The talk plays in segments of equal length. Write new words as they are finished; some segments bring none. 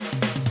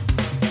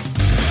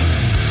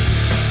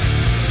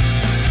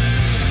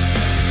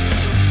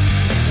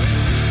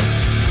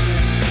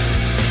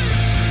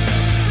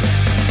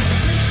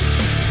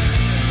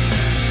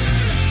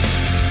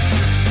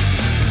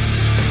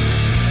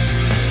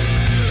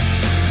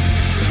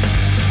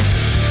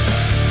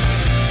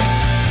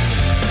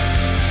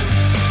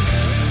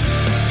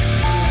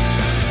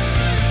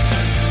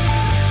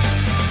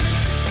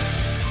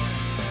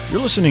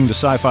listening to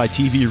Sci-Fi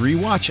TV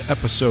Rewatch,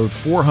 episode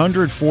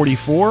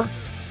 444.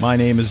 My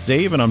name is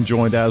Dave, and I'm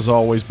joined, as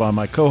always, by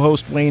my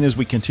co-host, Wayne, as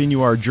we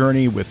continue our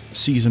journey with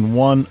Season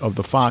 1 of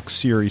the Fox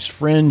series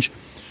Fringe.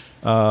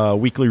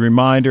 Weekly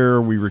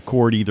reminder, we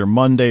record either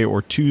Monday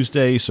or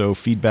Tuesday, so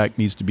feedback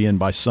needs to be in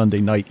by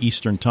Sunday night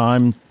Eastern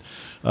Time.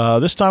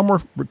 This time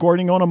we're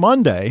recording on a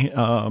Monday.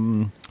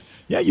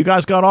 Yeah, you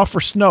guys got off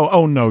for snow.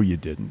 Oh, no, you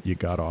didn't. You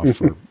got off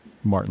for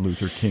Martin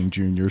Luther King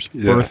Jr.'s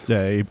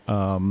birthday.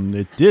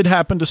 It did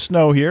happen to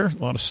snow here,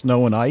 a lot of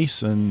snow and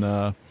ice,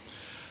 and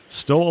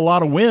still a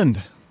lot of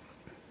wind.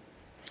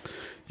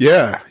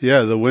 Yeah,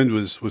 the wind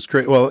was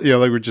great. Well, yeah,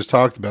 like we just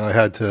talked about, I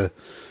had to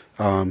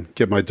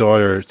get my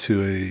daughter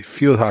to a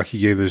field hockey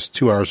game that's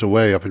 2 hours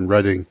away up in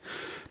Reading,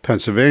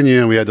 Pennsylvania,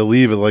 and we had to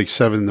leave at like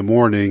 7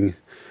 a.m,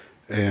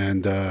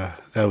 and that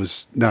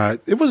was not.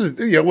 It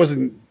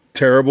wasn't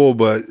terrible,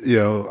 but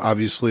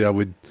obviously I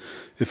would,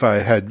 if I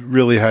had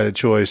really had a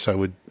choice, I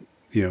would,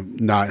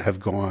 not have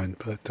gone.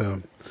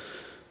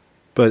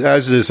 But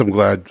as it is, I'm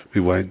glad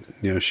we went.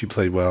 She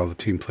played well, the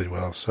team played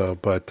well. So,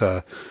 but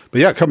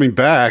yeah, coming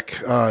back,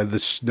 the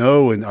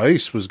snow and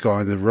ice was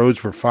gone. The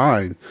roads were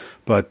fine,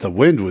 but the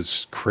wind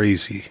was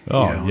crazy.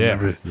 Oh,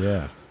 yeah.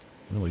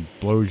 Really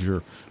blows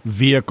your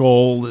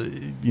vehicle.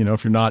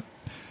 If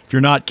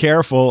you're not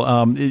careful.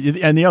 And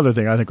the other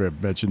thing, I think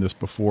I've mentioned this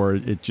before,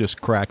 it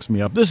just cracks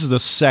me up. This is the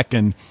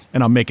second,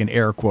 and I'm making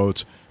air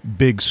quotes,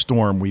 big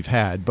storm we've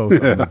had. Both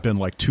of them have been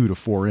like 2 to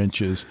 4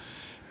 inches.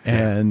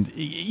 And,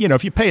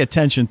 if you pay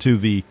attention to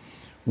the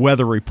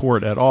weather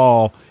report at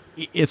all,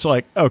 it's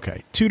like,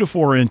 okay, 2 to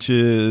 4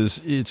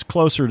 inches, it's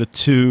closer to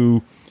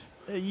 2.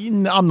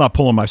 I'm not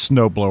pulling my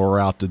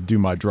snowblower out to do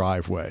my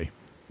driveway.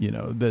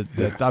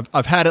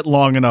 I've had it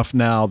long enough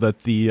now that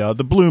the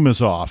bloom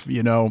is off.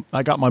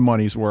 I got my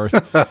money's worth.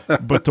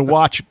 But to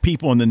watch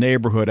people in the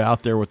neighborhood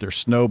out there with their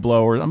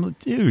snowblowers, I'm like,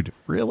 dude,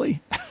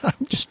 really?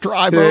 Just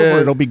drive over.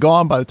 It'll be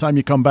gone by the time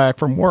you come back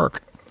from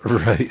work.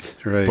 Right.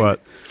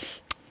 But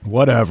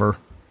whatever.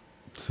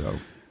 So.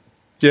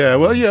 Yeah,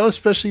 well,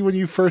 especially when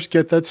you first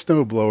get that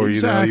snowblower,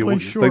 exactly,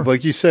 sure.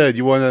 Like you said,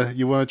 you want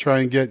to try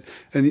and get,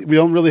 and we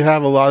don't really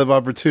have a lot of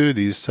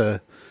opportunities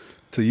to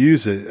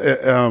use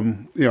it.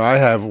 I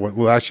have one.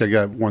 Well, actually,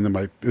 I got one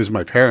it was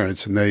my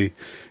parents, and they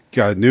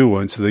got a new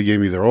one, so they gave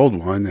me their old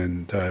one,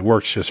 and it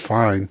works just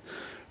fine.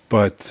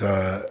 But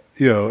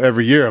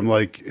every year I'm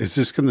like, is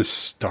this going to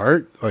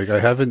start? Like,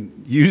 I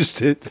haven't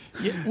used it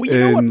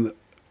in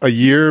a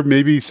year,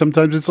 maybe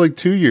sometimes it's like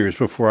 2 years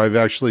before I've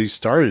actually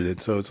started it.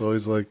 So it's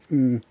always like,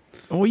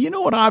 Well, you know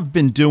what I've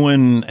been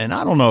doing, and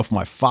I don't know if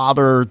my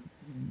father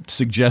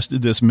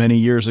suggested this many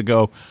years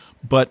ago,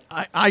 but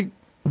I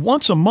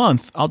once a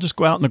month, I'll just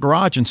go out in the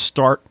garage and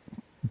start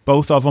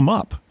both of them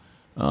up.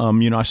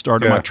 I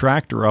started my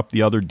tractor up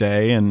the other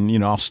day, and,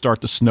 I'll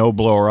start the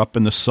snowblower up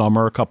in the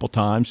summer a couple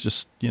times,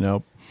 just,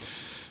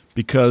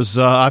 because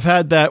I've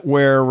had that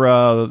where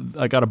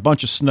I got a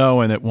bunch of snow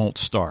and it won't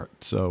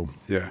start. So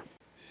Yeah,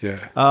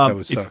 that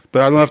would suck.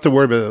 But I don't have to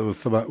worry about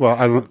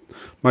it.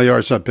 My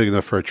yard's not big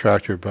enough for a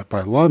tractor, but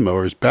my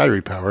lawnmower is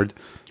battery powered.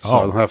 So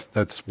I don't have.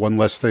 That's one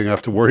less thing I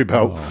have to worry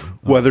about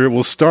whether it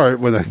will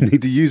start when I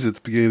need to use it at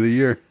the beginning of the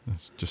year.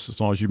 Just as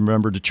long as you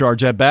remember to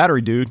charge that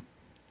battery, dude.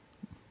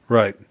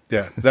 Right.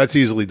 Yeah, that's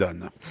easily done,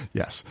 though.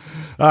 Yes.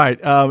 All right.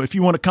 If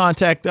you want to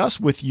contact us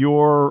with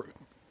your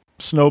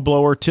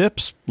snowblower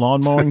tips,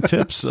 lawn mowing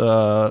tips,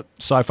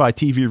 sci-fi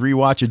TV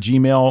rewatch at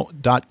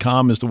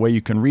gmail.com is the way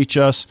you can reach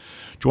us.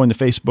 Join the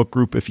Facebook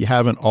group if you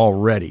haven't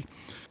already.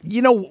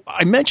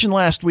 I mentioned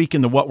last week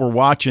in the What We're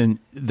Watching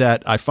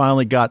that I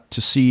finally got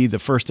to see the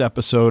first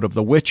episode of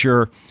The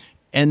Witcher,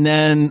 and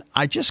then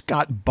I just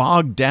got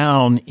bogged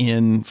down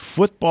in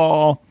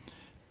football,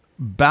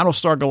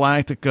 Battlestar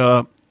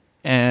Galactica,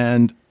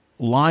 and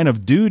Line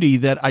of Duty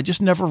that I just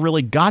never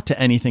really got to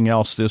anything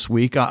else this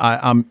week.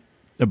 I'm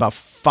about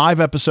 5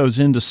 episodes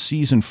into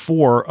season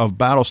 4 of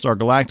Battlestar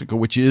Galactica,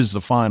 which is the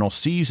final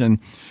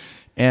season.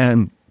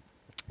 And,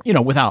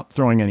 without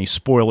throwing any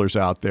spoilers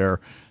out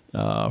there,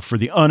 for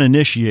the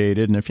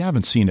uninitiated, and if you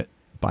haven't seen it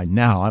by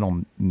now, I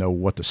don't know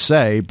what to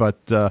say,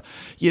 but,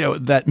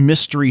 that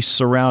mystery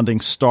surrounding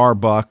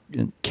Starbuck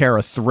and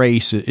Kara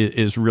Thrace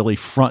is really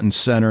front and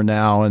center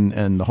now,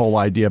 and the whole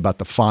idea about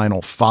the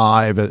final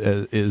 5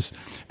 is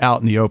out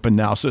in the open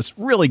now. So it's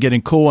really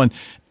getting cool. And,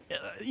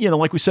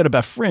 like we said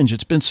about Fringe,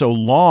 it's been so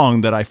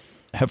long that I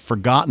have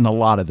forgotten a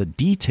lot of the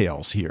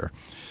details here.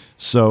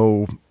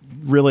 So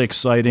really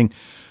exciting.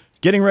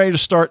 Getting ready to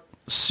start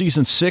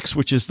season 6,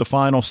 which is the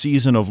final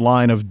season of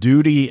Line of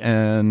Duty,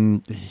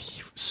 and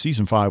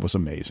season 5 was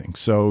amazing.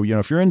 So,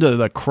 if you're into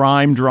the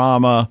crime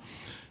drama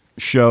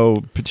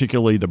show,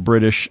 particularly the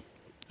British,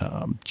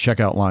 check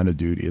out Line of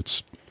Duty.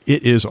 It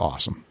is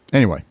awesome.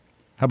 Anyway,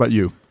 how about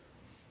you?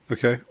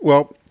 Okay.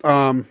 Well,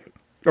 are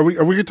we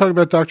going to talk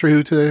about Doctor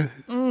Who today?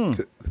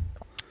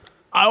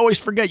 I always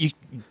forget you.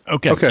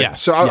 Okay. Yeah.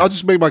 So I'll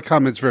just make my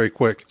comments very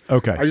quick.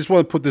 Okay. I just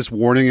want to put this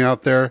warning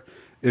out there.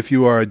 If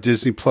you are a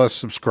Disney Plus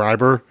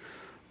subscriber,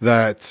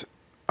 that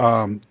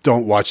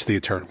don't watch The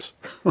Eternals.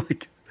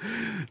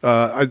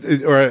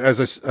 Or as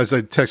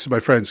I texted my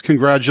friends,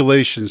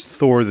 congratulations,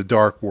 Thor: The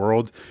Dark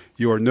World.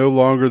 You are no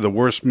longer the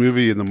worst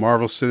movie in the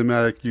Marvel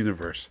Cinematic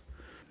Universe.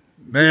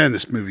 Man,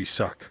 this movie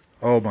sucked.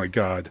 Oh my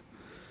God.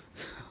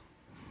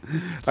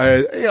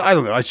 I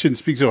don't know. I shouldn't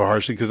speak so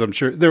harshly because I'm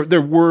sure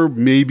there were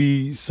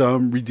maybe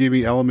some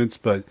redeeming elements,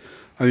 but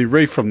I mean,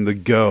 right from the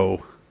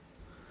go,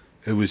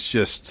 it was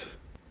just,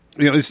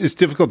 it's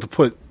difficult to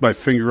put my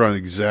finger on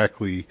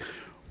exactly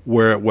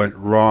where it went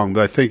wrong.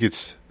 But I think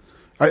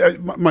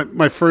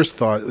my first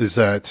thought is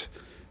that,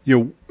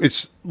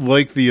 it's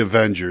like the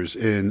Avengers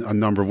in a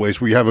number of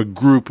ways, where you have a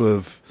group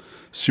of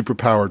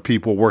superpowered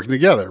people working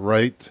together,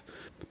 right?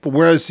 But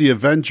whereas the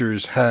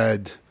Avengers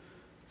had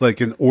like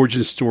an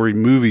origin story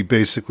movie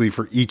basically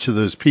for each of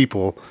those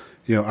people,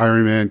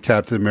 Iron Man,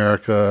 Captain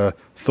America,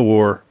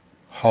 Thor,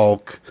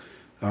 Hulk,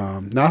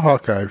 not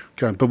Hawkeye,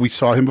 but we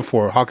saw him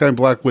before. Hawkeye and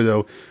Black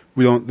Widow,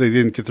 they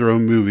didn't get their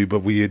own movie, but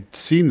we had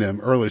seen them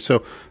earlier.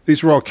 So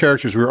these were all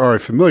characters we were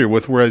already familiar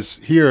with, whereas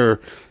here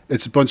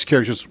it's a bunch of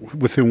characters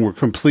with whom we're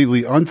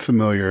completely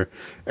unfamiliar,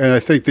 and I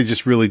think they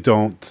just really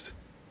don't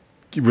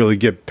really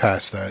get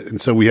past that.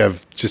 And so we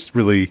have just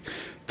really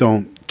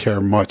don't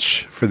care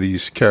much for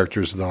these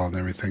characters at all and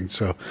everything.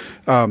 So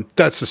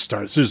that's the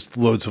start. There's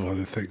loads of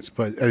other things.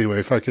 But anyway,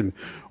 if I can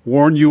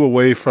warn you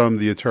away from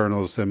the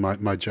Eternals, then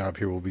my job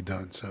here will be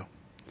done. So,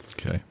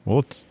 okay. Well,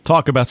 let's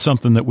talk about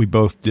something that we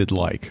both did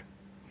like.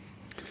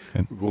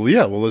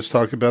 Let's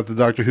talk about the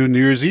Doctor Who New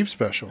Year's Eve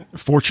special.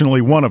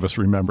 Fortunately, one of us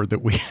remembered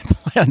that we had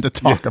planned to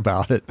talk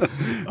about it.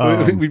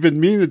 We've been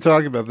meaning to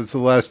talk about this the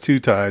last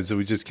two times, and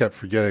we just kept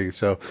forgetting.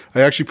 So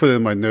I actually put it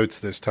in my notes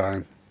this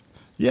time.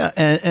 Yeah,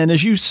 and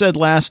as you said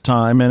last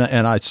time,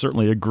 and I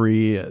certainly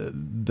agree,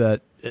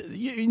 that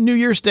New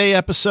Year's Day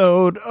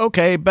episode,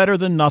 okay, better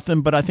than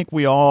nothing, but I think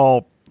we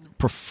all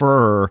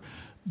prefer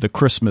the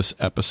Christmas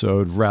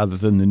episode rather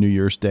than the New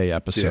Year's Day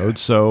episode. Yeah,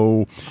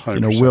 so,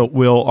 100%.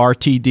 Will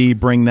RTD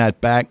bring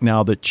that back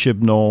now that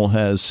Chibnall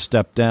has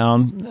stepped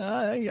down?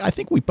 I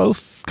think we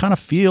both kind of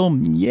feel,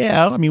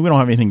 yeah. I mean, we don't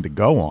have anything to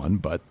go on,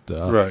 but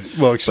right.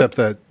 Well, except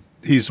that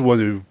he's the one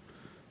who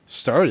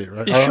started it,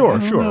 right? Sure,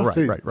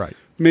 right.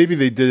 Maybe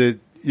they did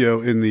it,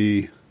 in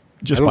the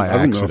just by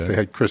accident. I don't know if they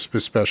had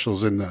Christmas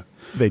specials in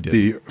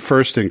the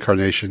first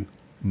incarnation.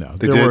 No,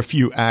 there were a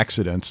few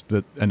accidents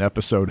that an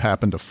episode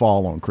happened to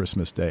fall on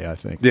Christmas Day, I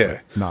think. Yeah.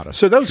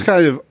 So that was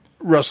kind of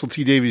Russell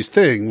T Davies'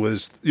 thing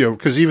was,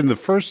 because even the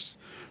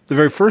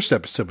very first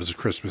episode was a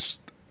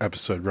Christmas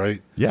episode,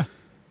 right? Yeah.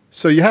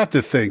 So you have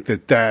to think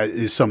that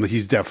is something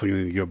he's definitely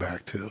going to go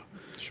back to.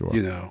 Sure.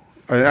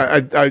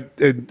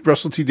 And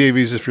Russell T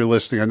Davies, if you're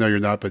listening, I know you're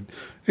not, but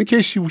in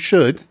case you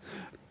should,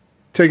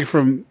 take it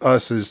from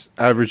us as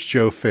average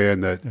Joe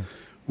fan that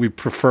we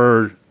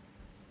prefer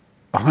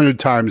 100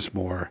 times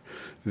more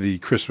the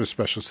Christmas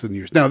specials to the New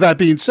Year's. Now, that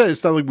being said,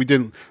 it's not like we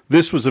didn't.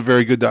 This was a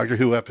very good Doctor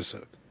Who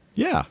episode.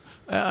 Yeah.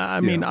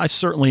 I mean, I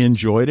certainly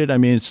enjoyed it. I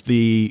mean, it's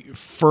the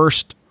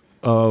first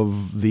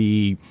of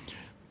the,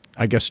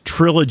 I guess,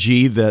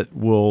 trilogy that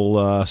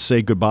will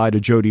say goodbye to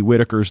Jodie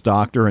Whittaker's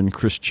Doctor and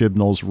Chris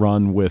Chibnall's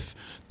run with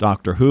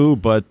Doctor Who.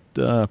 But,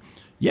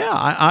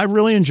 I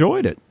really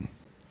enjoyed it.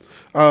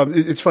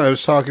 It's funny. I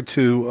was talking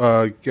to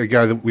a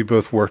guy that we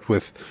both worked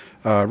with,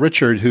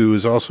 Richard, who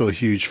is also a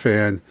huge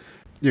fan.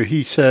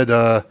 He said,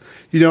 I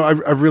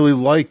really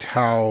liked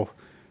how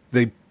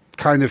they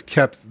kind of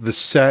kept the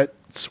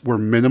sets were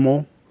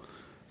minimal,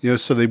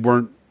 so they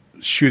weren't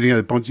shooting at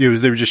a bunch. They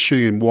were just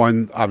shooting in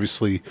one,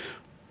 obviously,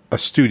 a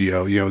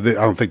studio. I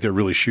don't think they're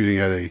really shooting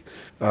at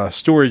a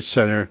storage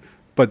center,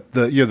 but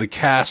the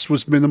cast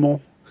was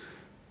minimal.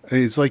 And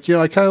he's like,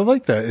 I kind of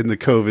like that in the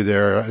COVID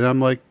era, and I'm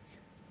like,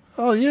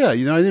 oh yeah, I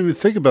didn't even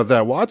think about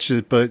that watching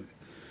it, but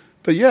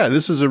yeah,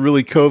 this is a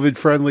really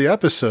COVID-friendly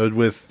episode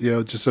with,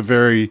 just a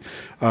very,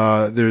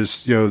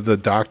 there's, the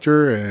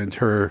Doctor and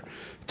her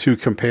two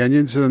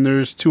companions, and then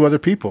there's two other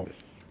people.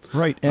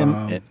 Right.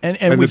 And the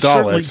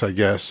Daleks, I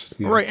guess.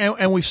 Right.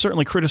 And we've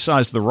certainly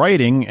criticized the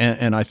writing,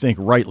 and I think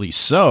rightly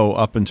so,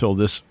 up until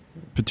this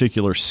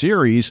particular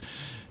series.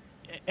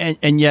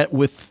 And yet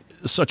with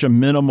such a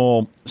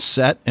minimal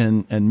set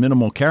and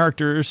minimal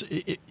characters,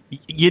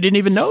 you didn't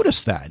even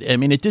notice that. I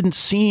mean, it didn't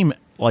seem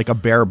like a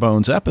bare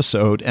bones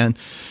episode. And,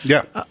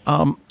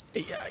 I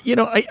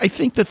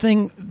think the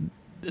thing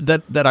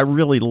that I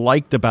really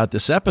liked about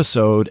this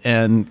episode,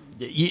 and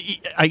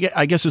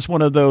I guess it's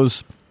one of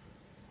those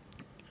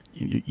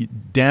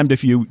damned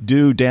if you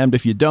do, damned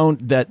if you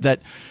don't, that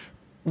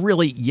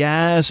really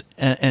Yaz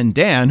and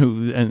Dan,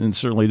 who, and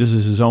certainly this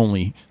is his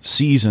only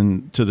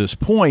season to this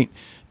point,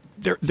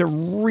 they're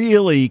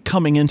really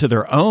coming into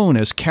their own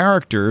as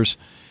characters.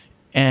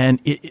 And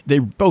they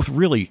both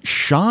really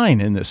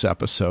shine in this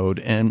episode.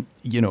 And,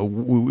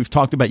 we've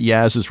talked about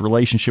Yaz's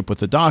relationship with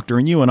the Doctor,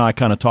 and you and I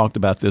kind of talked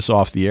about this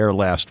off the air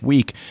last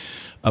week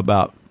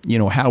about,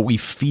 how we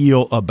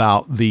feel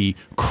about the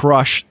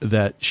crush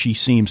that she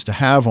seems to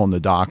have on the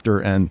Doctor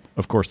and,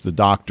 of course, the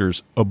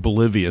Doctor's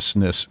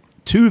obliviousness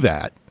to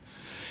that.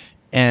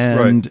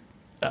 And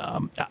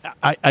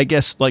I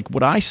guess, like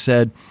what I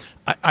said,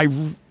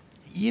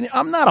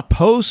 I'm not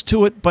opposed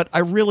to it, but I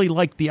really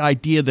like the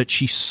idea that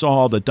she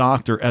saw the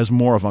Doctor as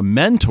more of a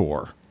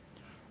mentor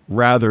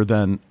rather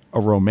than a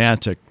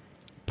romantic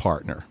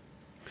partner.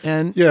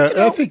 And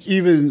I think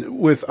even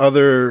with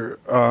other,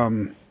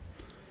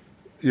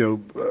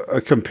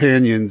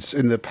 companions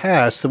in the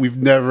past that we've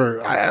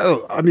never.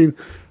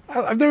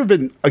 I've never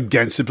been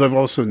against it, but I've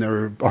also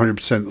never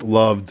 100%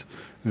 loved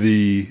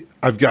the.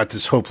 I've got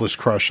this hopeless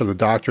crush on the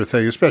Doctor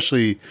thing,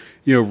 especially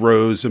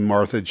Rose and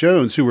Martha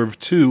Jones, who were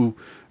two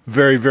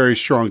very, very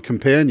strong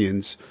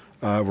companions.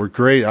 Were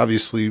great.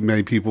 Obviously,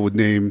 many people would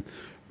name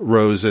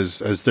Rose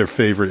as their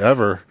favorite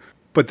ever.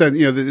 But then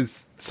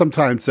it's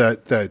sometimes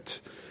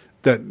that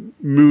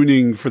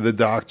mooning for the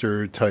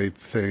Doctor type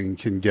thing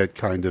can get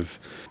kind of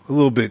a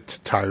little bit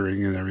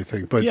tiring and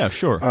everything. But yeah,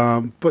 sure.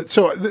 But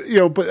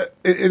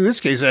in this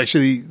case,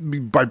 actually,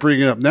 by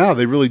bringing it up now,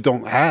 they really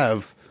don't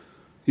have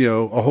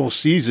a whole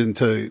season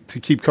to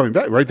keep coming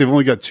back. Right? They've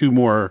only got 2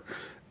 more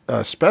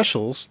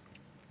specials.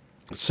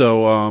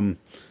 So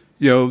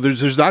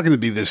there's not going to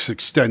be this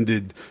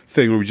extended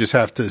thing where we just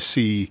have to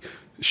see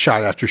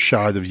shot after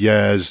shot of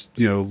Yaz,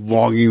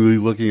 longingly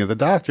looking at the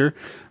Doctor.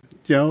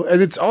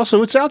 And it's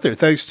out there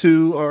thanks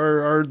to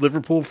our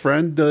Liverpool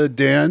friend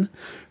Dan,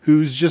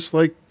 who's just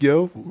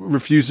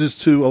refuses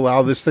to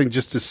allow this thing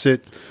just to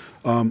sit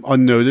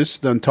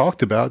unnoticed,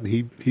 untalked about, and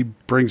he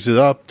brings it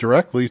up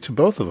directly to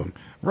both of them.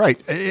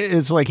 Right.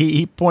 It's like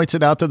he points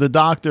it out to the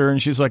Doctor,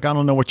 and she's like, "I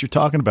don't know what you're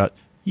talking about."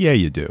 Yeah,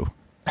 you do.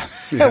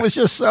 Yeah. It was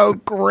just so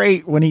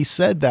great when he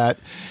said that.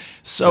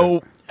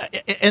 So,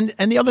 and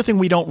the other thing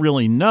we don't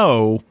really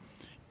know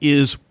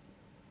is,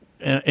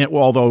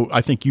 although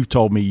I think you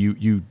told me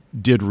you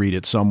did read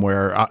it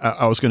somewhere,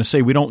 I was going to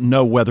say we don't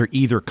know whether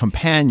either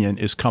companion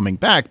is coming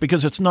back,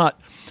 because it's not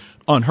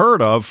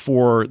unheard of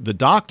for the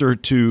Doctor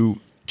to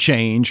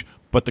change,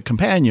 but the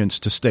companions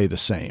to stay the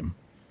same.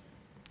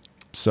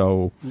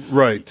 So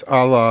right,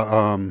 a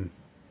la,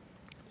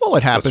 well,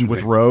 it happened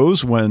with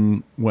Rose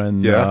when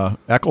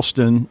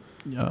Eccleston,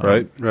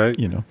 right,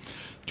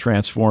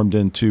 transformed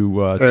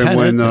into and Tennant,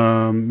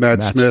 when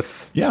Matt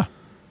Smith,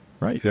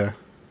 right.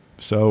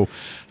 So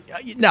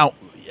now,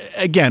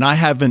 again, I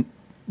haven't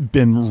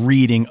been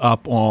reading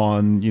up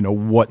on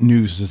what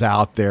news is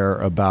out there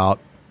about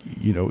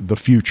the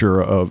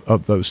future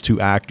of those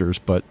 2 actors,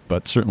 but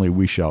certainly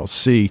we shall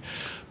see.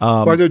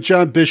 Well, I know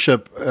John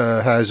Bishop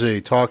has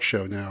a talk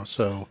show now,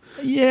 so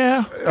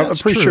yeah, I'm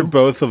pretty sure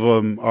both of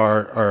them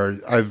are.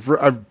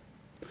 I'm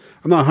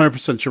not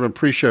 100% sure. I'm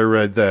pretty sure I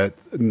read that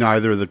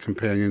neither of the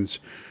companions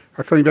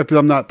are coming back, but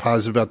I'm not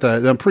positive about that.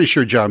 And I'm pretty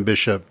sure John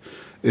Bishop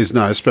is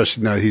not,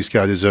 especially now he's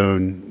got his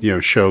own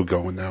show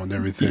going now and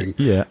everything.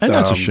 Yeah, and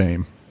that's a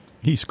shame.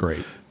 He's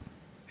great.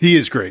 He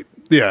is great.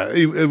 Yeah,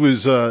 it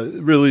was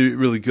really,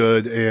 really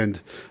good. And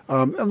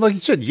like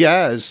you said,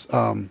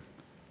 Yaz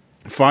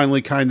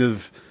finally kind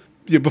of,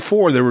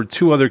 before there were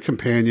 2 other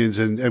companions,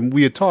 and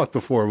we had talked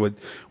before,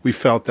 we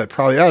felt that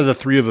probably out of the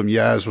 3 of them,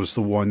 Yaz was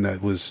the one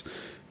that was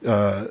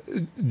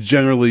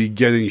generally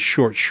getting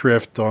short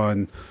shrift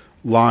on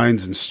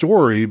lines and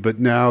story. But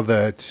now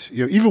that,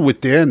 even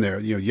with Dan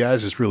there,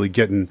 Yaz is really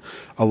getting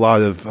a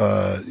lot of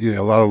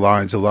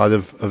lines, a lot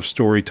of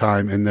story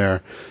time in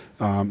there.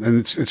 And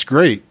it's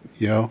great,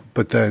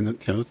 but then,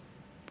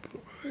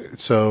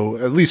 so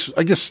at least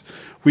I guess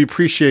we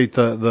appreciate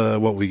the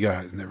what we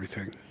got and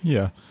everything.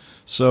 Yeah.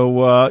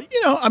 So, I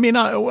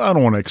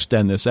don't want to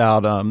extend this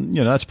out.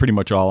 That's pretty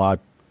much all I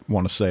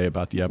want to say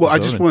about the episode. Well, I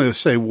just wanted to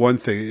say one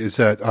thing is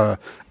that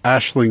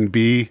Aisling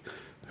Bea,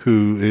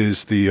 who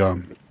is the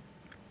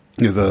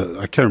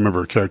I can't remember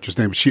her character's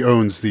name, but she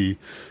owns the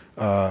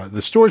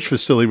storage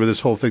facility where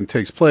this whole thing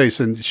takes place.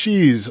 And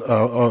she's,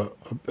 at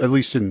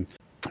least in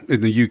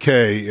the UK,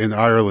 in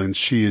Ireland,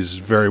 she is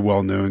very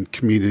well-known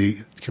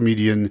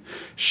comedian.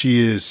 She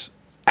is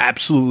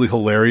absolutely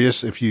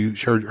hilarious. If you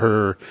heard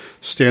her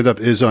stand-up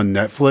is on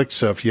Netflix,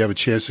 so if you have a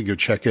chance to go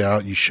check it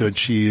out, you should.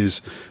 She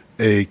is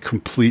a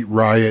complete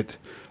riot.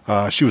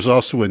 She was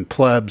also in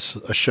Plebs,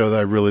 a show that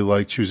I really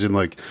liked. She was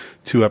in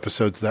 2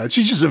 episodes of that.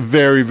 She's just a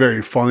very,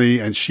 very funny,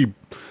 and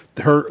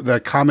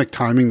that comic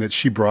timing that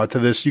she brought to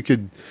this, you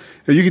could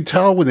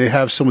tell when they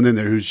have someone in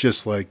there who's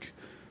just like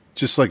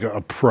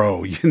a pro,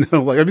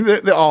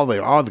 all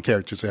the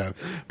characters they have,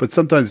 but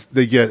sometimes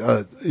they get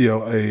a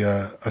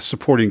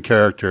supporting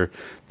character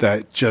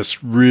that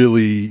just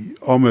really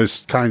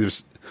almost kind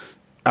of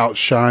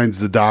outshines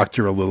the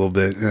Doctor a little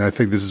bit. And I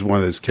think this is one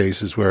of those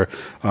cases where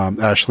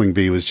Aisling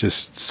Bea was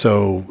just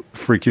so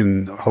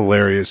freaking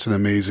hilarious and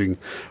amazing.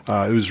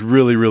 It was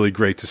really, really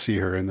great to see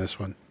her in this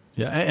one.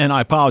 Yeah, and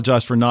I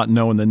apologize for not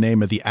knowing the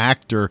name of the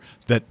actor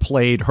that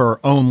played her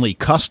only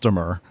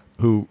customer,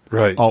 who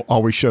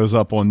always shows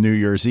up on New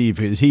Year's Eve.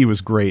 He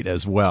was great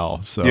as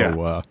well. So,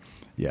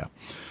 yeah.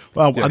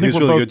 Well, I think he was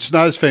really good. Just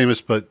not as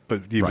famous, but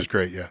he was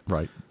great, yeah.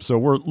 Right. So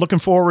we're looking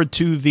forward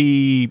to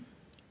the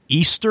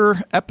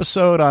Easter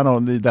episode.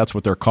 That's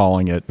what they're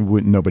calling it.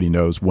 Nobody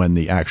knows when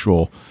the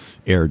actual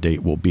air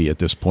date will be at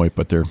this point,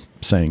 but they're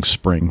saying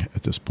spring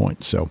at this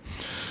point. So,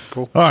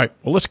 cool. All right.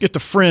 Well, let's get to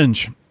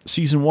Fringe.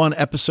 Season 1,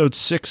 Episode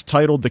 6,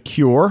 titled The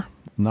Cure,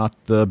 not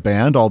the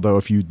band, although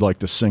if you'd like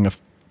to sing a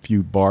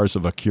few bars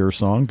of a Cure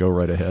song, go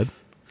right ahead.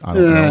 I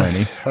don't know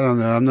any. I don't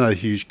know. I'm not a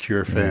huge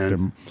Cure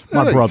fan.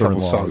 My brother-in-law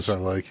songs I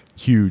like.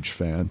 Huge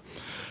fan.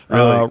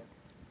 Really?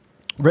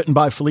 Written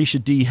by Felicia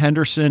D.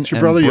 Henderson. Is your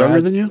brother younger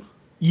than you?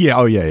 Yeah.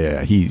 Oh,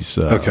 yeah. He's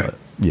okay.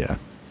 Yeah.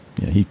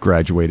 He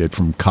graduated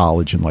from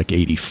college in like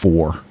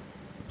 '84.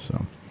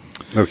 So.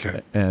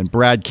 Okay. And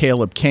Brad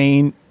Caleb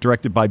Kane,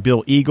 directed by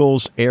Bill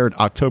Eagles, aired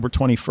October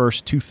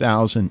 21st,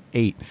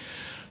 2008.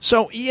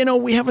 So,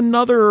 we have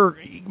another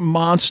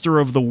Monster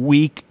of the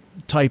Week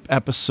type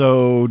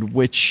episode,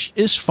 which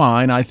is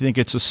fine. I think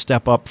it's a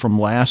step up from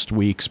last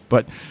week's.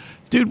 But,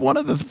 dude, one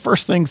of the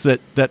first things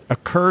that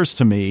occurs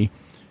to me,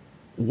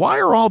 why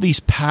are all these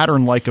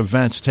pattern-like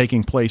events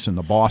taking place in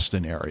the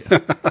Boston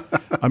area?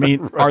 I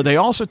mean, right. Are they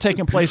also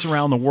taking place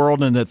around the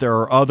world, and that there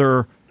are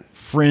other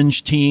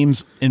fringe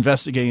teams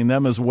investigating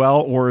them as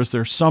well? Or is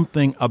there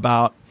something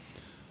about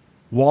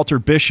Walter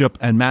Bishop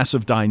and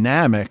Massive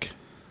Dynamic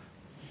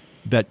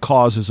that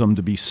causes them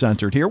to be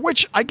centered here,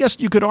 which I guess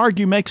you could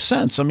argue makes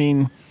sense? I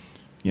mean,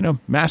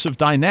 Massive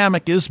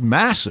Dynamic is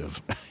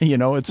massive.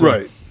 It's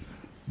right. A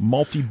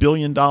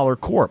multi-billion-dollar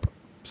corp.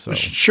 So.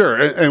 Sure,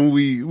 and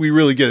we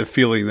really get a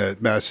feeling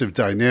that Massive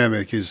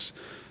Dynamic is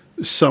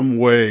some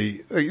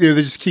way, they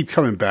just keep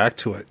coming back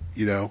to it,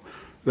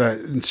 that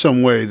in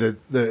some way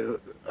that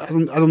I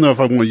don't know if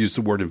I want to use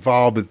the word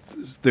involved, but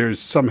there's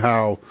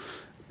somehow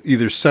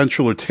either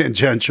central or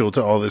tangential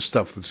to all this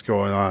stuff that's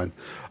going on.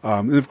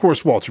 And of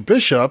course, Walter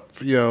Bishop,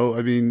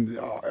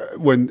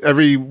 when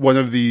every one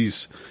of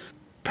these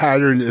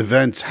pattern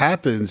events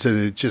happens, and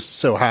it just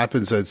so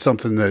happens that it's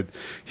something that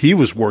he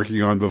was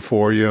working on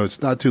before,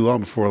 it's not too long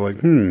before,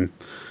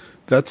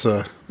 that's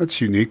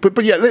unique.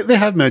 But yeah, they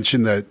have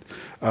mentioned that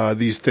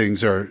these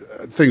things are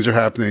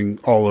happening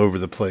all over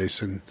the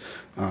place. And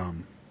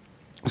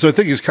so I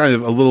think it's kind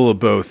of a little of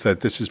both,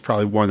 that this is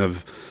probably one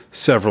of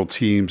several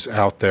teams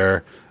out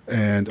there,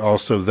 and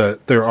also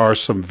that there are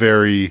some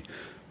very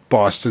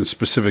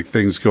Boston-specific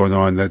things going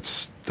on.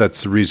 That's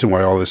the reason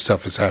why all this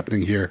stuff is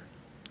happening here.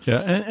 Yeah,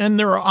 and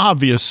there are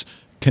obvious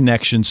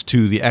connections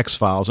to the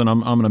X-Files, and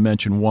I'm going to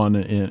mention one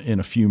in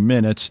a few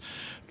minutes.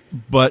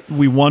 But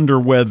we wonder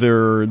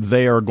whether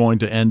they are going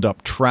to end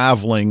up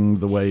traveling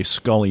the way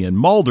Scully and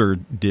Mulder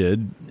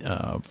did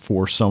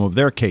for some of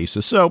their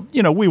cases. So,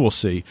 we will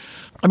see.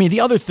 I mean,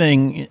 the other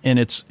thing, and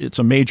it's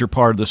a major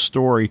part of the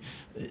story,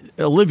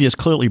 Olivia's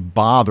clearly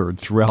bothered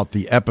throughout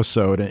the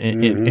episode.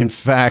 In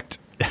fact,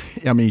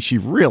 I mean, she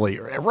really,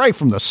 right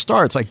from the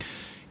start, it's like,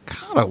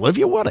 God,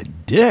 Olivia, what a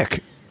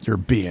dick you're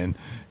being.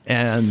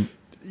 And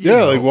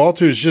like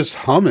Walter's just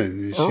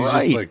humming. She's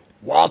right. Just like,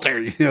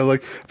 Walter,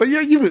 but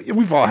yeah,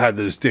 we've all had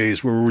those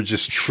days where we're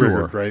just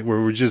triggered, right? Where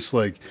we're just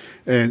like,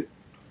 and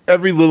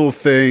every little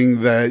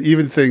thing, that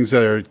even things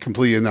that are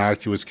completely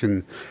innocuous,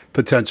 can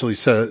potentially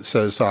set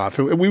us off.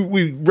 And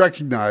we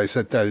recognize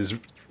that is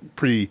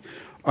pretty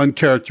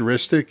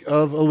uncharacteristic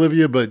of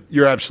Olivia, but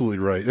you're absolutely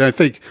right. And I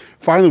think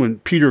finally when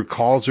Peter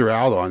calls her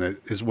out on it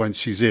is when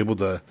she's able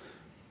to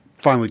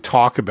finally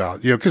talk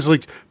about, because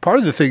part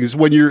of the thing is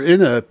when you're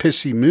in a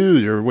pissy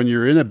mood, or when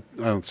you're in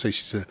I don't say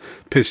she's a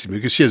pissy mood,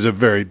 because she has a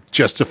very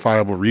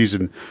justifiable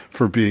reason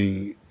for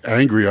being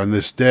angry on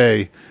this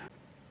day.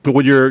 But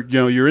when you're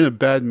in a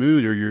bad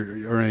mood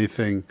or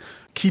anything,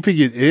 keeping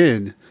it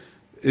in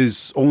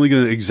is only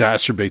going to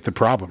exacerbate the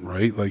problem,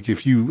 right? Like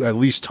if you at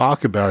least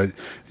talk about it,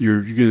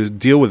 you're going to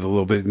deal with it a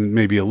little bit and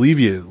maybe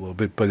alleviate it a little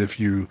bit. But if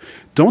you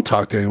don't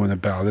talk to anyone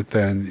about it,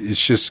 then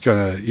it's just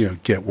going to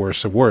get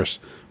worse and worse.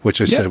 Which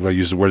I said, I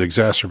use the word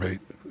exacerbate.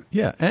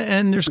 Yeah,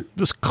 and there's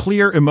this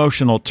clear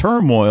emotional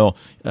turmoil,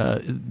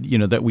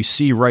 that we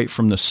see right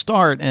from the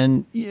start,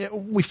 and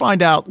we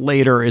find out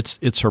later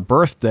it's her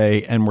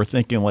birthday, and we're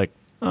thinking like,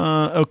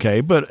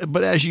 okay, but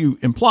as you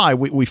imply,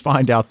 we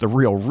find out the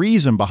real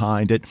reason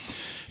behind it.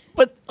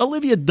 But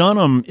Olivia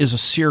Dunham is a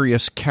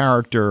serious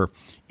character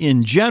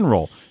in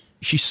general.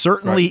 She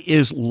certainly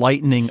is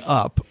lightening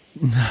up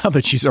now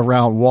that she's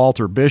around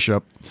Walter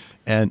Bishop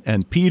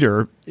and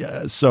Peter.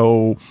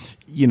 So.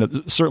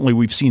 Certainly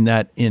we've seen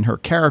that in her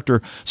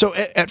character. So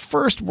at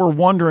first we're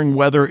wondering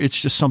whether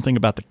it's just something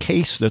about the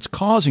case that's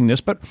causing this.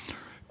 But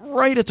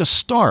right at the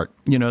start,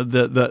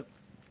 the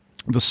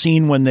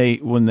scene when they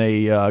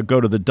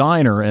go to the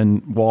diner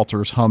and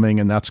Walter's humming,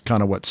 and that's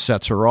kind of what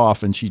sets her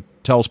off. And she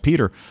tells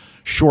Peter,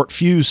 "Short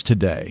fuse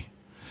today."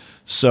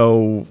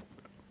 So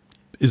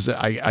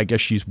I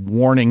guess she's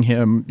warning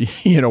him,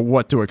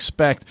 what to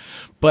expect.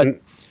 But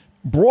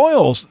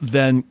Broyles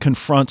then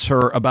confronts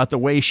her about the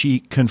way she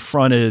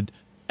confronted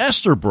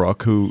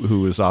Esterbrook,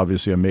 who is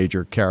obviously a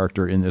major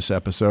character in this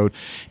episode.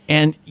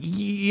 And,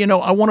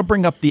 I want to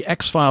bring up the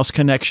X-Files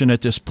connection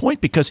at this point,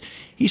 because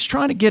he's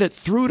trying to get it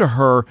through to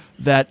her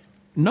that,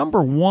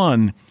 number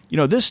one,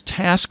 this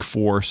task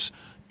force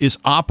is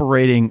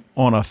operating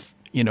on a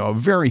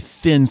very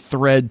thin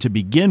thread to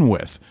begin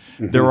with.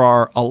 Mm-hmm. There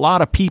are a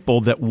lot of people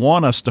that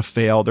want us to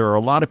fail. There are a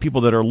lot of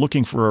people that are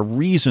looking for a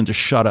reason to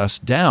shut us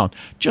down,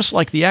 just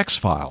like the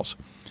X-Files.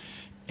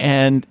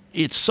 And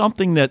it's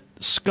something that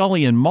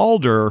Scully and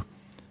Mulder,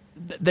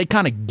 they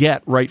kind of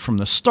get right from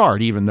the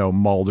start, even though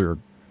Mulder,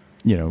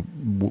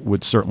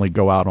 would certainly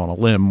go out on a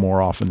limb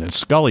more often than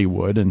Scully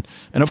would. And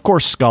of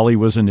course, Scully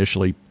was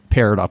initially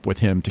paired up with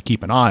him to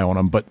keep an eye on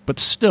him. But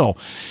still,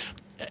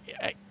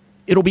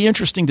 it'll be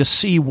interesting to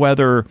see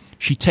whether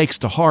she takes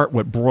to heart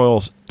what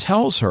Broyles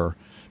tells her.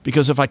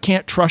 Because if I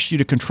can't trust you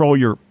to control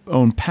your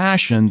own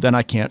passion, then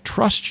I can't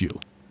trust you.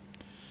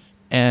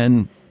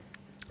 And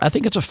I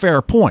think it's a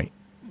fair point.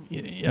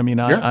 I mean,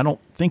 I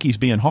don't think he's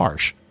being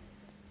harsh.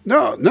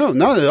 No,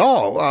 not at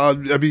all. I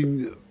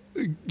mean,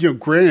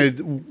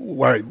 granted,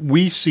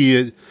 we see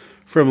it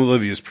from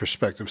Olivia's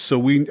perspective. So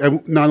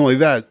not only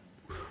that,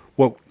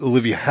 what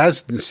Olivia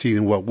hasn't seen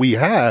and what we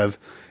have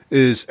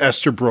is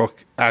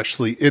Estabrook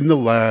actually in the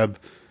lab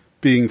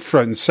being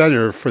front and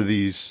center for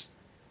these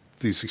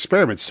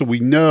experiments. So we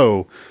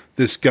know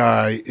this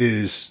guy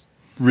is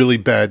really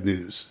bad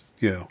news,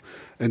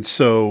 And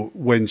so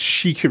when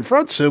she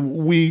confronts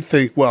him, we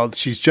think, well,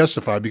 she's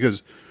justified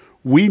because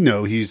we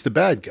know he's the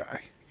bad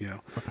guy,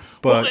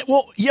 But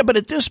but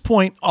at this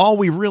point, all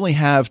we really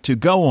have to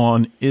go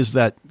on is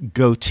that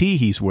goatee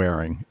he's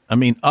wearing. I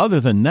mean, other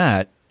than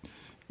that,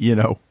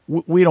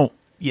 we don't.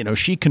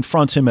 She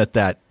confronts him at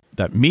that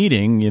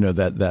meeting.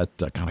 That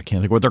God, I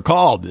can't think what they're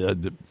called.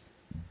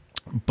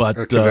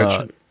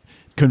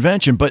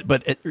 Convention.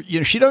 But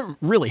she don't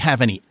really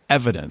have any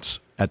evidence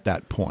at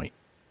that point.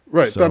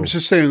 Right, So, but I'm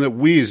just saying that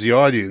we as the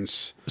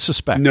audience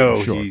suspect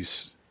know sure.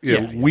 he's.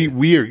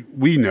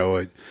 We know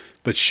it,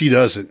 but she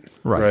doesn't.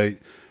 Right.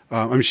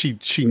 I mean,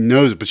 she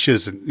knows it, but she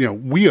doesn't.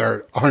 We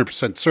are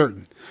 100%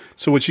 certain.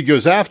 So when she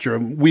goes after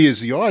him, we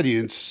as the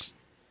audience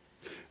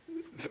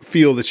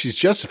feel that she's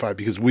justified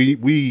because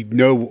we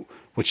know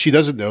what she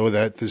doesn't know,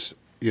 that this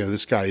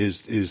guy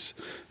is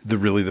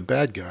really the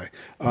bad guy.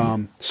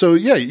 So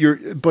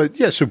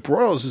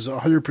Broyles is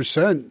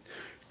 100%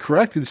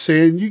 correct in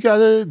saying you got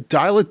to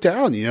dial it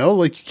down.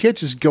 Like you can't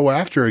just go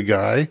after a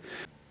guy,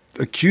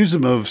 accuse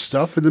him of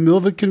stuff in the middle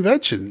of a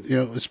convention.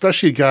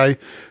 Especially a guy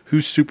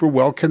who's super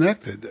well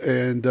connected,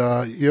 and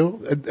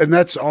and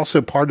that's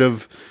also part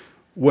of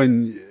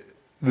when.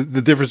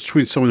 The difference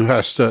between someone who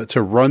has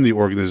to run the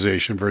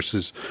organization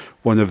versus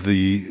one of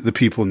the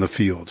people in the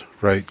field,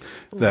 right?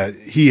 That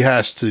he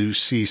has to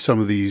see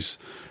some of these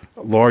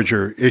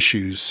larger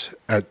issues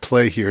at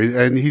play here,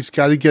 and he's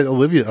got to get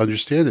Olivia to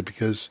understand it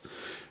because,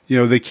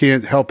 they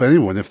can't help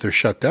anyone if they're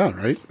shut down,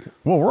 right?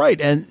 Well, right.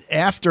 And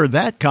after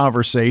that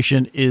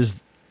conversation is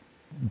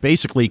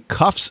basically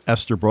cuffs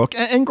Estabrook,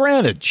 and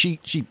granted, she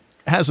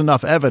has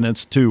enough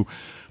evidence to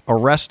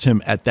arrest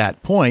him at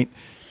that point,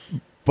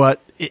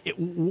 but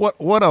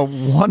what a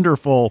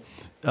wonderful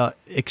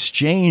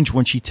exchange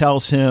when she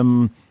tells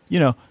him,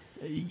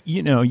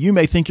 you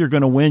may think you're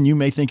going to win, you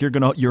may think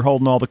you're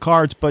holding all the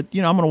cards, but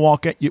I'm going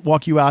to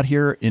walk you out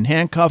here in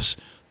handcuffs.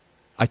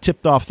 I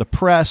tipped off the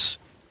press.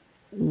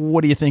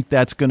 What do you think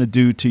that's going to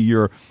do to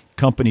your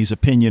company's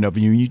opinion of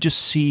you? You just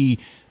see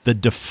the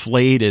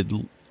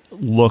deflated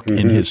look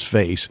in his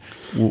face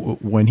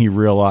when he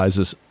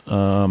realizes,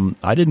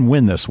 I didn't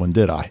win this one,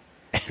 did I?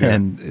 Yeah.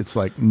 And it's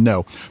like,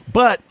 no,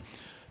 but.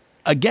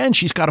 Again,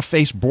 she's got to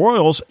face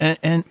Broyles,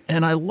 and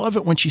I love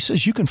it when she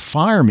says, you can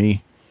fire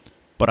me,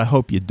 but I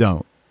hope you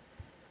don't.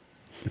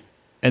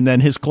 And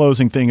then his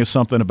closing thing is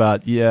something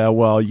about, we're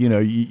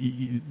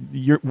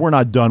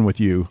not done with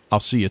you. I'll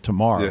see you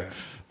tomorrow. Yeah.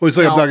 Well, it's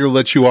like, I'm not going to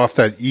let you off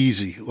that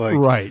easy. Like,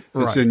 right.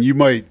 And you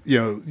might,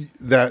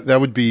 that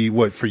would be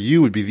what for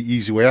you would be the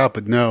easy way out,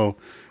 but no,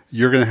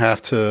 you're going to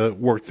have to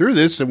work through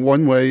this. And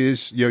one way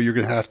is, you're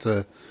going to have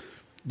to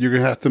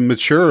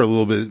mature a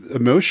little bit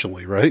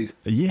emotionally, right?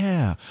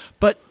 Yeah.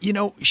 But,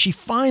 she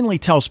finally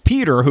tells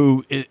Peter,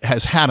 who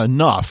has had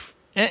enough,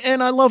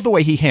 and I love the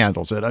way he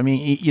handles it. I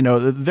mean,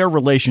 their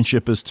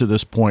relationship is to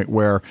this point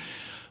where,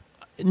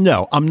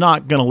 no, I'm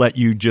not going to let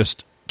you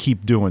just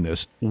keep doing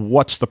this.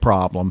 What's the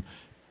problem?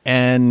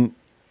 And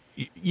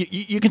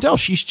you can tell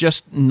she's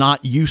just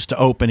not used to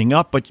opening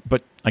up,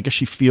 but I guess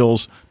she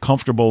feels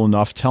comfortable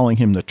enough telling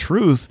him the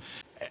truth.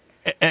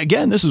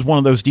 Again, this is one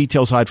of those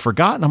details I'd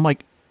forgotten. I'm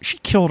like, she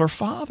killed her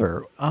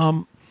father.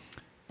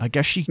 I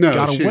guess she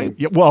got away.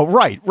 Yeah, well,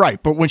 right.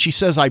 But when she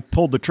says I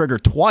pulled the trigger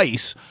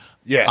twice,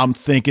 I'm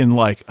thinking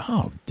like,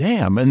 oh,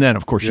 damn. And then,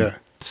 of course, she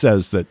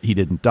says that he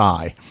didn't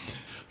die.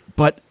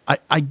 But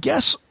I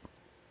guess,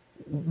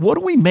 what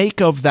do we make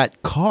of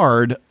that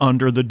card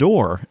under the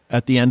door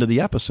at the end of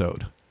the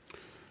episode?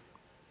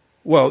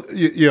 Well,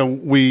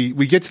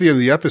 we get to the end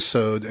of the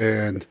episode,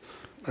 and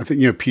I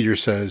think, Peter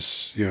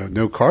says,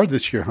 no card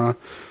this year, huh?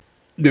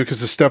 Because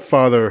the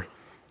stepfather...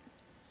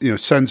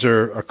 sends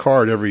her a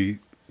card every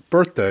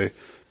birthday,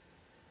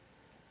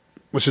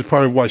 which is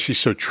part of why she's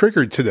so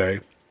triggered today,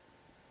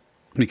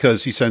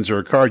 because he sends her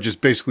a card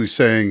just basically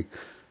saying,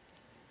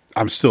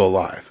 I'm still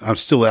alive. I'm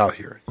still out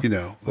here,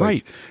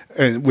 right.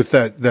 And with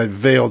that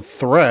veiled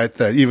threat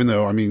that even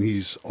though,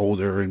 he's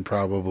older and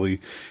probably,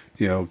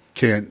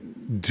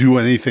 can't do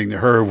anything to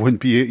her.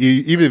 Wouldn't be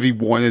even if he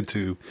wanted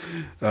to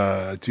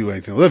do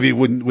anything. Olivia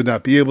would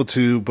not be able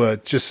to.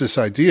 But just this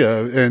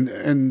idea,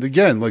 and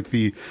again, like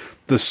the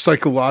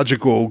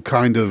psychological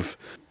kind of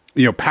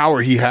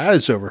power he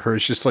has over her.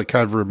 It's just like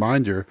kind of a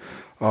reminder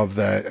of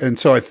that. And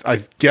so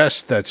I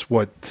guess that's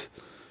what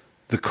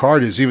the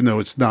card is, even though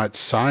it's not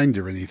signed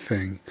or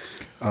anything.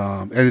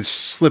 And it's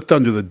slipped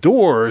under the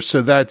door.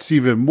 So that's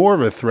even more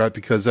of a threat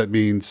because that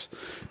means,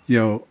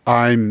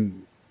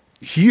 I'm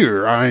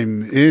here.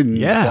 I'm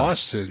in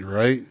Boston,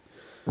 right?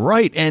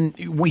 Right. And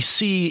we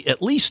see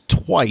at least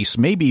twice,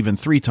 maybe even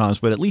 3 times,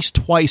 but at least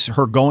twice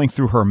her going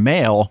through her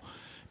mail.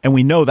 And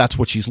we know that's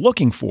what she's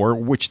looking for,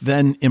 which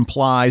then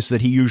implies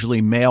that he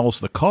usually mails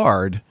the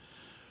card.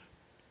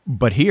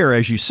 But here,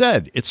 as you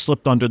said, it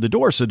slipped under the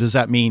door. So does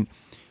that mean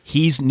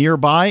he's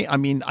nearby? I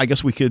mean, I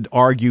guess we could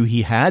argue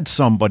he had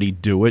somebody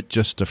do it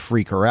just to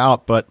freak her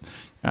out. But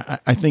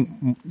I think,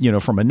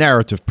 from a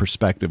narrative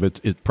perspective,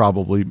 it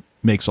probably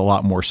makes a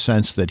lot more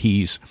sense that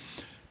he's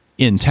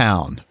in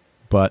town.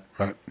 But,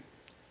 right.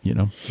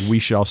 We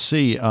shall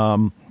see.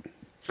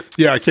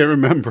 Yeah, I can't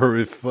remember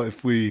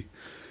if we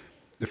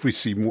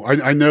see more.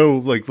 I know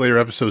like later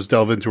episodes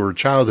delve into her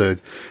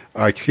childhood.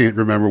 I can't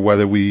remember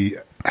whether we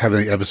have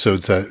any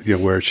episodes that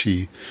where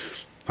she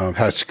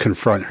has to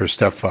confront her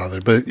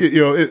stepfather. But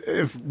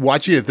if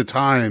watching it at the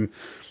time,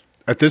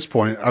 at this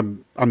point,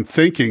 I'm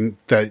thinking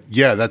that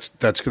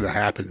that's going to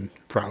happen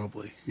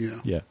probably.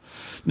 Yeah.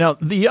 Now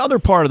the other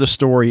part of the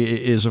story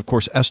is, of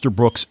course, Esther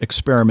Brooks'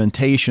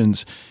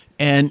 experimentations,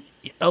 and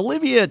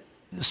Olivia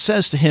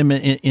says to him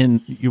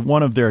in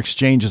one of their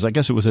exchanges, I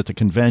guess it was at the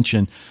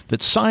convention,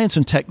 that science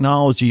and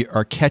technology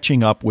are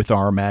catching up with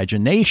our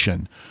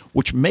imagination,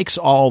 which makes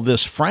all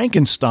this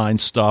Frankenstein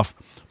stuff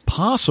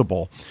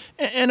possible.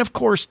 And of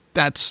course,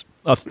 that's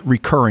a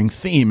recurring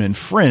theme in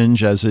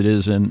Fringe, as it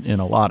is in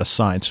a lot of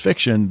science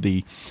fiction,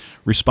 the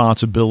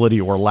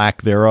responsibility or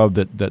lack thereof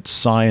that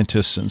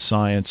scientists and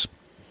science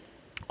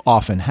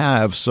often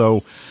have.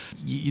 So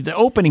the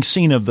opening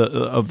scene of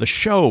the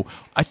show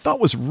I thought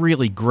was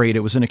really great.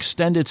 It was an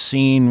extended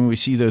scene. We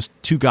see those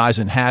 2 guys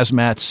in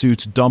hazmat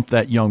suits dump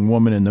that young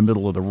woman in the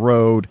middle of the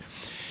road.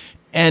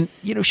 And,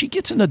 she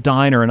gets in the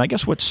diner, and I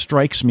guess what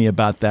strikes me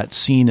about that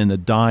scene in the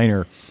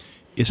diner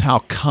is how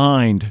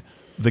kind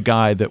the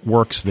guy that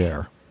works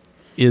there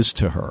is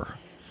to her.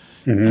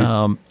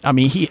 Mm-hmm. I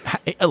mean,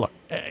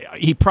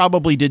 he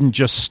probably didn't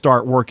just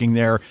start working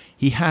there.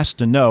 He has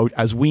to know,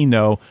 as we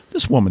know,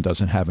 this woman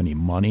doesn't have any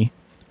money.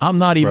 I'm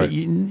not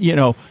even,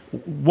 right.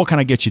 What can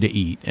I get you to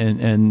eat?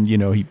 And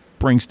he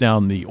brings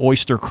down the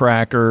oyster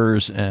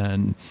crackers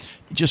and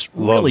just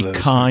really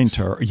kind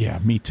to her. Yeah,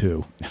 me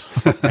too.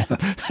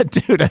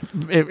 Dude,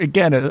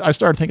 again, I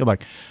started thinking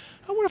like,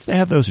 I wonder if they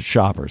have those at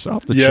Shoppers. I'll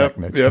have to check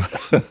next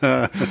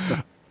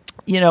time.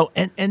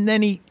 And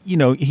then he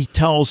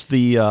tells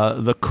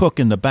the cook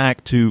in the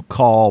back to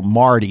call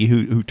Marty,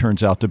 who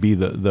turns out to be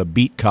the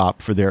beat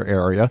cop for their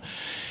area.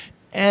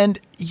 And,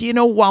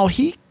 while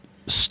he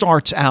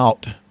starts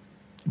out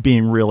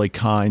being really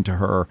kind to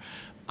her,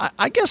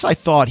 I guess I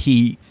thought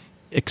he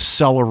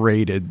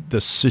accelerated the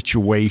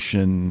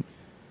situation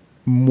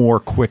more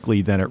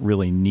quickly than it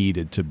really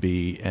needed to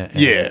be.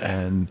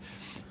 And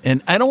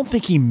I don't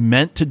think he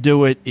meant to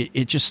do it.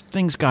 It just,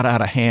 things got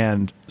out of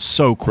hand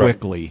so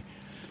quickly. Right.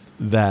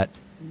 That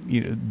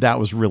that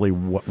was really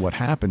what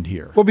happened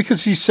here. Well,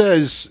 because he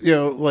says, I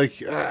feel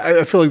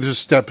like there's a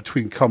step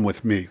between "come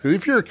with me."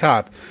 If you're a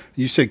cop,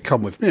 you say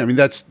 "come with me." I mean,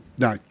 that's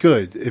not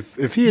good.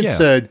 If he had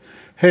said,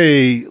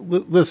 "Hey,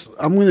 listen,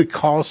 I'm going to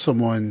call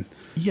someone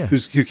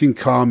who can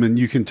come and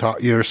you can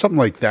talk," or something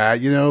like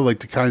that, like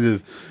to kind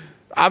of.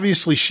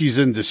 Obviously, she's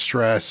in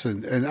distress,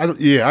 and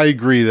I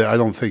agree that I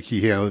don't think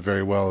he handled it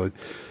very well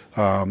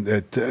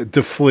at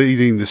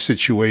deflating the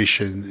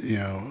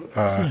situation.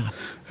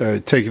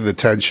 Taking the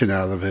tension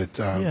out of it.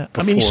 I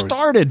mean, he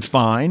started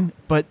fine,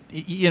 but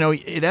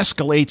it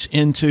escalates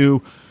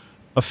into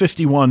a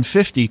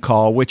 5150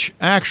 call, which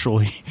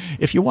actually,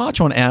 if you watch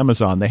on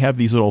Amazon, they have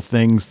these little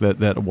things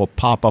that will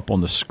pop up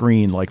on the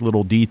screen, like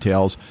little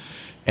details.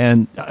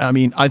 And I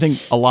mean, I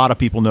think a lot of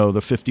people know the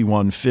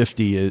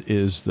 5150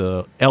 is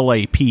the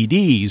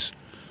LAPD's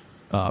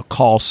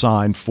call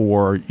sign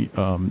for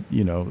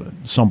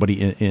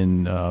somebody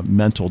in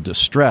mental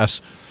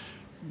distress.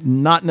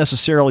 Not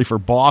necessarily for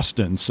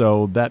Boston,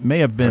 so that may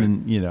have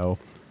been,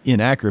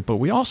 inaccurate. But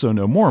we also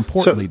know, more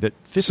importantly, that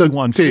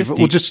 5150. So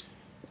Dave, just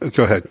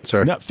go ahead.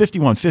 Sorry.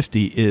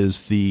 5150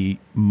 is the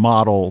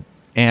model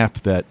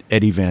amp that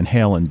Eddie Van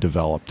Halen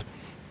developed,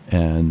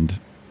 and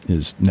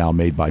is now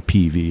made by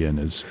PV, and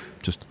is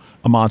just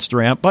a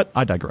monster amp. But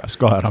I digress.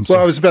 Go ahead. I'm sorry.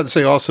 Well, I was about to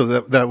say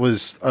also that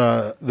was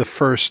the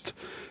first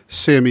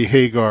Sammy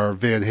Hagar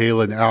Van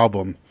Halen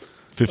album.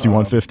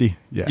 5150.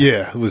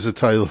 Yeah, it was the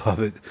title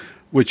of it.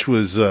 Which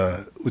was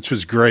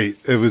great.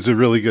 It was a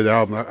really good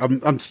album.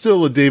 I'm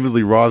still a David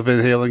Lee Roth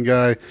Van Halen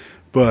guy,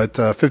 but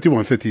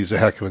 5150 is a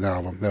heck of an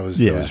album. That was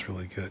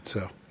really good.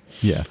 So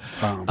yeah.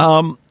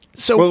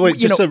 So wait,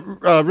 just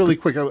really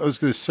quick. I was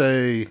going to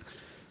say.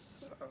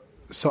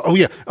 So, oh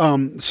yeah.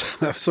 So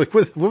I was like,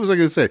 what was I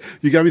going to say?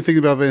 You got me thinking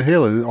about Van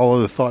Halen, and all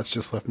of the thoughts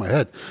just left my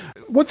head.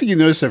 One thing you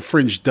notice that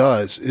Fringe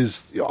does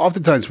is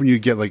oftentimes when you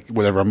get like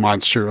whatever a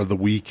monster of the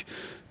week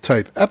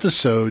type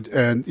episode,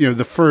 and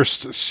the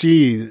first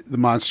scene, the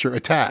monster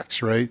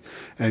attacks, right,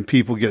 and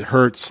people get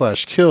hurt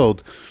 /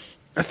 killed.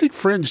 I think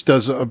Fringe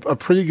does a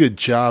pretty good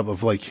job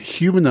of like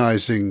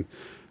humanizing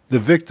the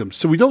victims.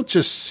 So we don't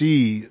just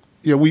see.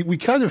 We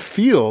kind of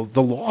feel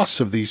the loss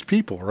of these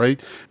people, right?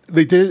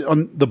 They did it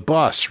on the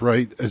bus,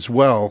 right, as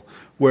well,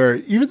 where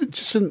even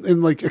just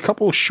in like a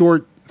couple of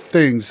short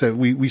things that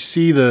we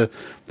see the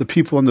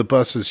people on the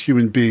bus as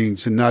human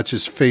beings and not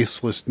just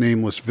faceless,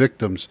 nameless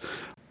victims.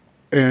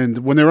 And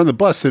when they were on the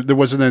bus, there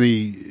wasn't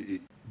any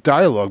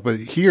dialogue. But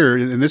here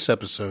in this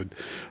episode,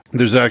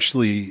 there's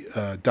actually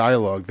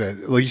dialogue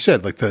that, like you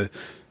said, like the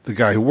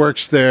guy who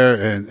works there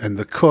and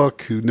the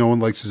cook who no one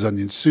likes his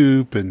onion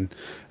soup and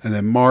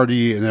then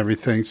Marty and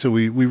everything. So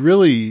we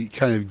really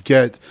kind of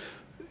get,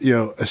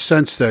 a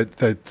sense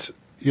that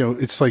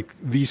it's like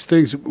these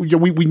things,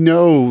 we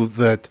know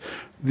that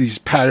these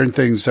pattern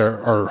things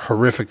are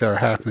horrific that are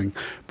happening.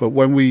 But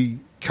when we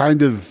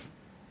kind of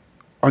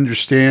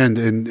understand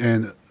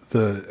and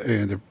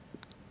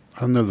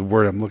I don't know the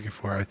word I'm looking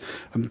for.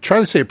 I'm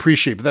trying to say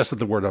appreciate, but that's not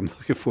the word I'm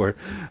looking for.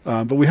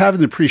 But we have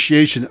an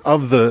appreciation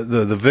of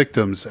the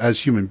victims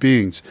as human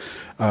beings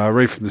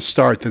right from the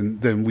start.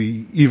 Then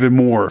we even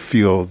more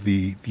feel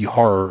the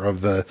horror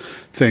of the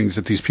things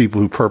that these people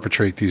who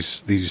perpetrate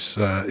these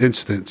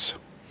incidents.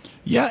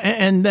 Yeah,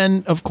 and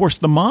then, of course,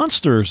 the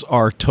monsters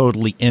are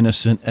totally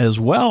innocent as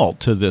well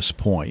to this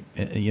point.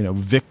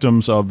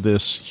 Victims of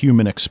this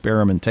human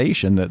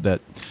experimentation that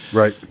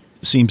right.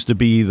 seems to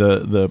be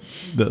the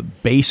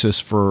basis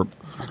for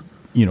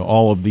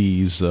all of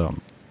these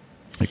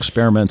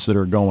experiments that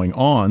are going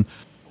on.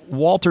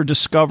 Walter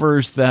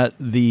discovers that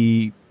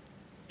the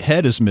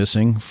head is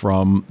missing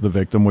from the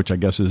victim, which I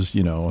guess is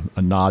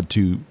a nod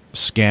to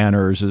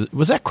Scanners.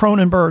 Was that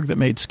Cronenberg that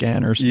made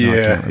Scanners?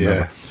 Yeah,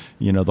 yeah.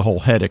 The whole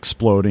head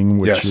exploding,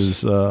 which yes.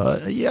 is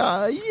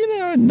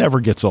it never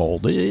gets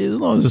old as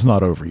long as it's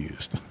not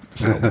overused.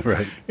 So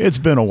right. It's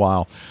been a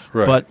while.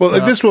 Right.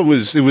 But this one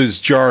was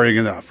jarring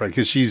enough, right?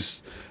 Because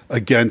she's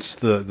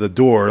against the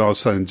door, and all of a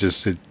sudden,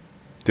 just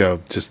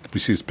we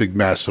see this big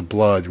mass of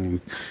blood,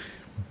 and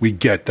we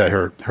get that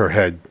her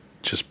head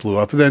just blew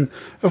up. And then,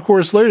 of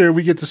course, later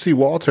we get to see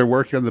Walter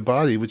working on the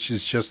body, which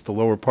is just the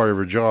lower part of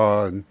her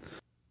jaw, and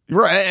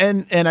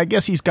right. And I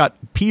guess he's got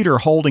Peter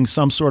holding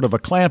some sort of a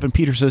clamp, and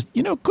Peter says,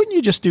 couldn't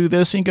you just do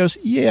this? And he goes,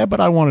 yeah, but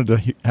I wanted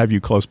to have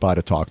you close by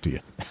to talk to you.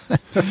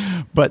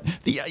 But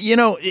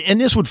and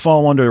this would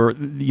fall under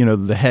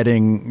the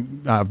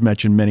heading I've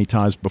mentioned many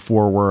times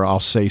before, where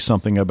I'll say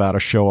something about a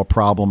show, a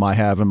problem I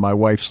have, and my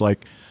wife's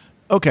like,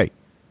 okay,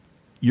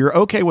 you're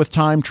okay with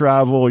time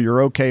travel,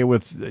 you're okay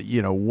with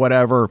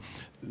whatever,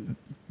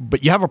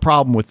 but you have a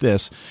problem with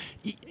this.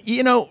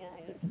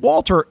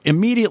 Walter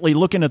immediately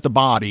looking at the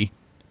body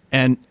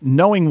and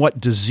knowing what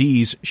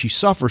disease she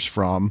suffers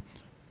from,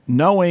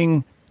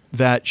 knowing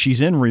that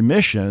she's in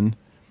remission.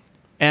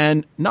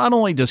 And not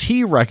only does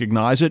he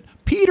recognize it,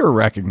 Peter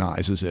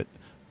recognizes it.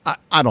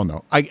 I don't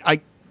know.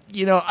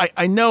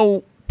 I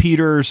know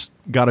Peter's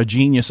got a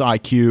genius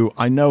IQ.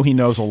 I know he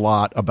knows a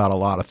lot about a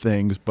lot of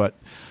things, but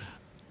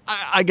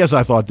I guess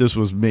I thought this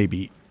was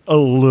maybe a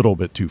little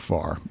bit too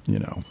far,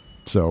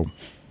 So,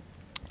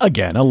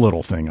 again, a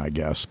little thing, I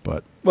guess.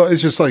 But well,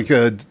 it's just like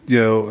a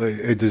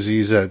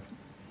disease that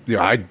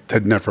I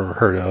had never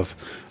heard of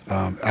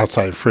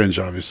outside of Fringe,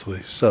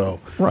 obviously. So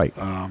right.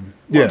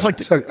 It's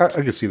like I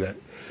can see that.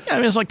 Yeah,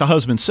 it's like the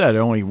husband said,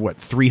 only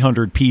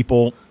 300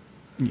 people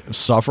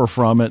suffer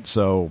from it.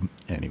 So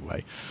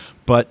anyway,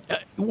 but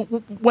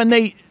when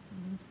they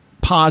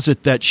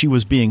posit that she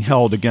was being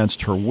held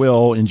against her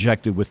will,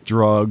 injected with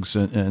drugs,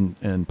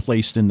 and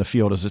placed in the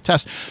field as a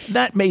test,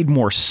 that made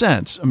more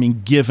sense. I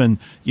mean, given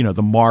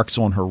the marks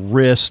on her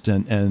wrist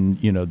and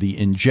the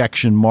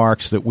injection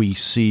marks that we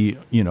see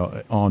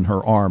on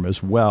her arm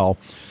as well.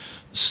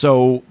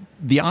 So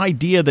the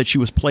idea that she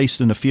was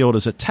placed in the field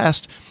as a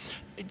test,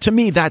 to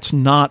me, that's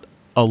not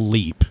a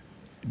leap,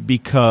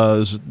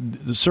 because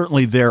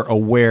certainly they're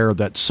aware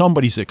that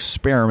somebody's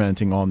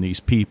experimenting on these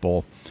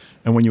people.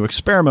 And when you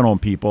experiment on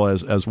people,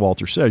 as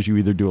Walter says, you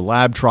either do a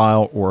lab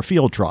trial or a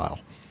field trial.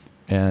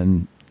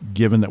 And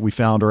given that we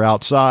found her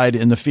outside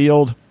in the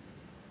field,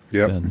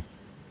 then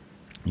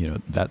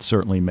that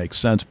certainly makes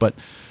sense. But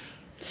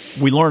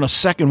we learn a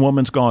second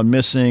woman's gone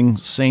missing,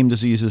 same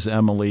disease as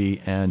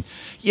Emily, and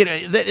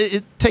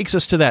it takes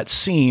us to that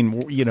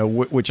scene,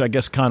 which I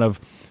guess kind of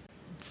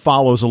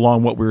follows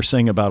along what we were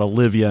saying about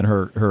Olivia and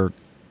her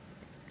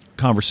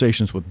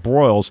conversations with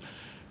Broyles.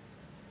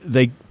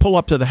 They pull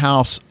up to the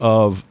house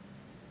of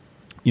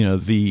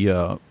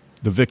the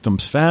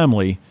victim's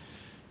family,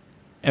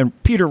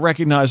 and Peter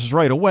recognizes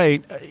right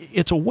away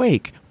it's a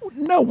wake.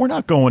 No, we're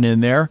not going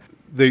in there.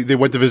 They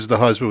went to visit the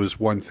husband was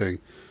one thing.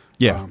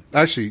 Yeah,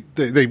 actually,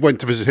 they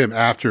went to visit him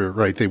after.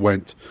 Right, they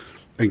went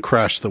and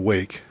crashed the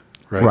wake.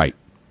 Right,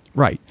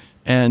 right.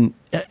 And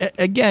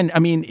again, I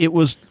mean, it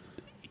was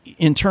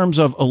in terms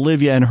of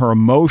Olivia and her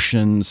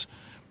emotions,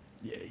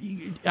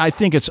 I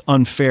think it's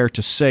unfair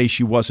to say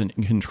she wasn't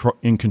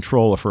in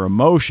control of her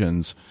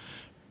emotions,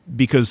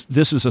 because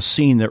this is a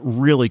scene that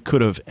really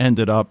could have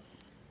ended up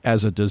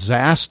as a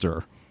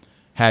disaster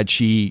had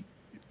she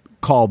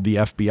called the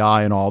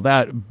FBI and all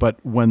that. But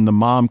when the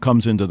mom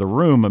comes into the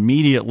room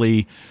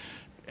immediately,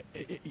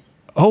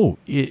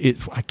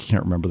 I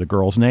can't remember the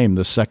girl's name.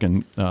 The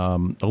second,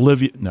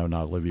 Olivia, no,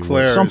 not Olivia.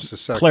 Claire is the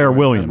second. Claire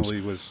Williams.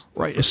 Emily was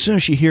right. As soon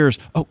as she hears,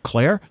 oh,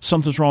 Claire,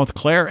 something's wrong with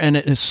Claire,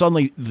 and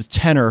suddenly the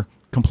tenor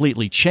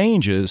completely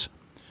changes.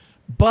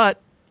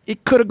 But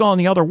it could have gone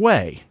the other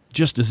way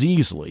just as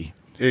easily.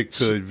 It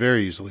could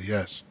very easily,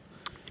 yes.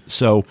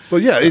 So,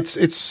 well, yeah, it's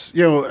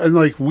and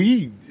like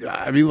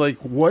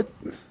what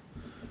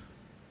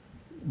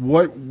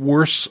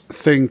worse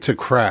thing to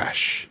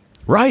crash,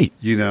 right?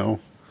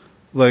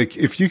 Like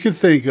if you could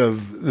think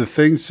of the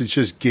things to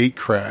just gate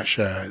crash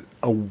at,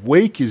 a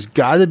wake has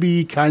got to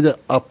be kind of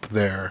up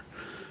there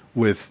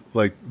with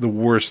like the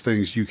worst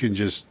things you can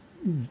just,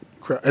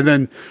 and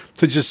then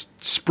to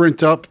just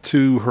sprint up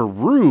to her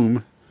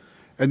room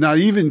and not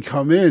even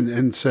come in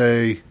and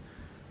say,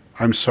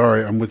 "I'm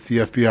sorry, I'm with the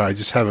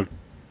FBI.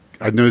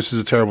 I know this is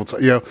a terrible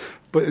time,"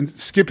 but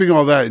skipping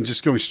all that and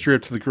just going straight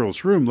up to the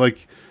girl's room,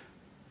 like,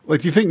 do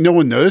you think no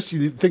one noticed?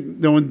 You think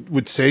no one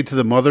would say to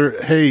the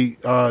mother, "Hey,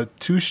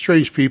 two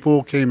strange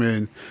people came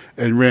in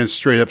and ran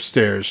straight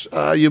upstairs.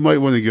 You might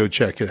want to go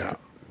check it out."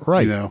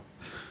 Right.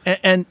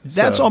 And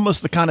that's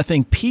almost the kind of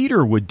thing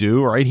Peter would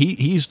do, right?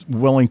 He's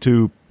willing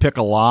to pick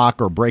a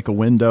lock or break a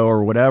window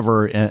or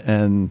whatever,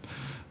 and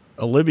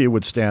Olivia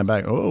would stand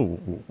back. Oh,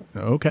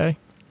 okay.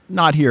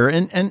 Not here.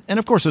 And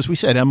of course, as we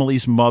said,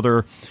 Emily's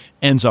mother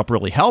ends up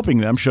really helping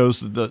them, shows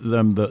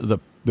them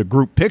the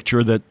group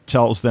picture that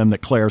tells them that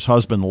Claire's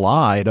husband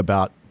lied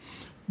about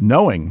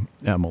knowing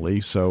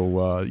Emily.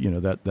 So,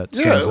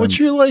 that which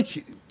you're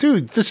like,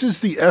 dude, this is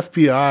the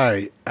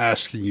FBI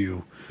asking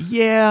you.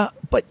 Yeah,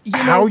 but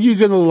how are you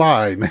going to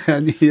lie,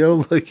 man?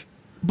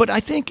 But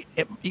I think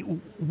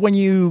when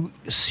you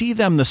see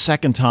them the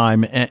second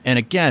time, and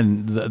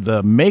again,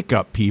 the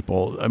makeup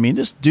people, I mean,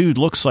 this dude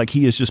looks like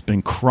he has just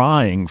been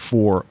crying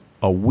for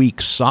a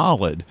week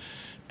solid,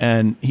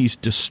 and he's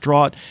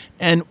distraught.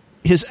 And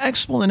his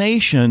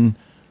explanation,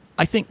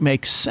 I think,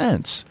 makes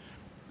sense.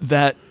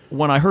 That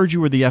when I heard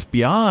you were the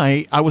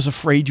FBI, I was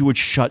afraid you would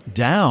shut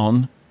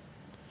down,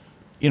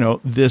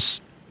 this,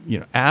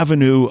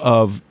 avenue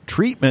of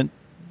treatment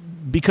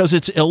because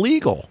it's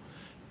illegal.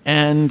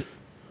 And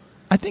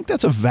I think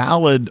that's a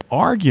valid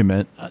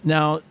argument.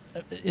 Now,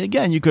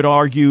 again, you could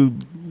argue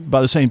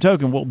by the same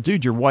token, well,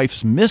 dude, your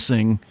wife's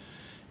missing.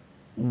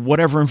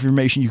 Whatever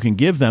information you can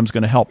give them is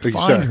going to help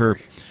find her.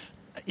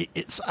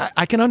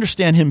 I can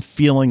understand him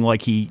feeling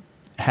like he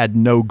had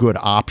no good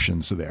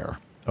options there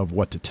of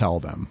what to tell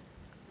them.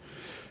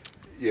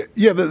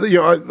 Yeah, but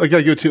like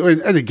I go to,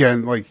 and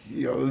again,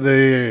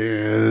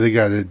 they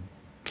got to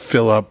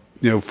fill up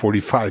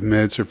 45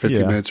 minutes or 50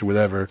 minutes or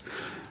whatever.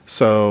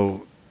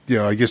 So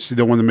I guess you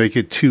don't want to make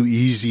it too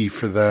easy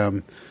for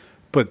them,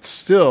 but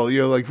still,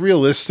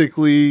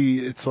 realistically,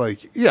 it's I'm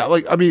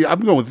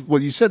going with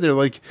what you said there.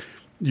 Like,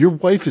 your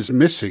wife is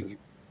missing.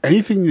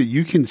 Anything that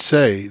you can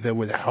say that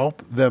would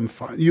help them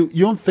find you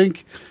don't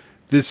think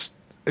this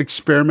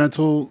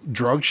experimental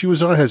drug she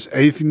was on has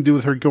anything to do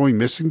with her going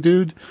missing,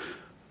 dude?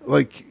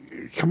 Like,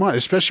 come on,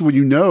 especially when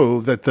you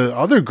know that the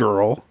other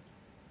girl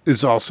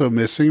is also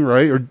missing,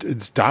 right? Or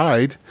it's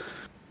died.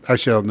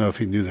 Actually, I don't know if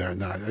he knew that or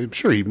not. I'm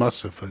sure he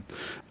must have,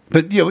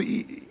 but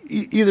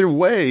either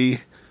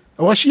way,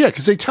 well, actually, yeah,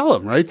 because they tell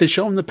him, right? They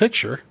show him the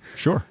picture.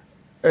 Sure.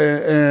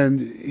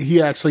 And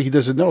he acts like he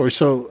doesn't know her.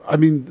 So, I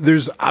mean,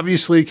 there's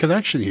obviously a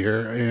connection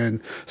here. And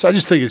so I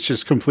just think it's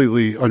just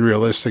completely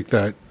unrealistic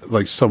that,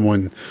 like,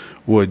 someone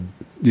would,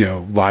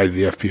 lie to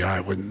the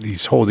FBI when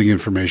he's holding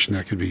information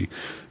that could be,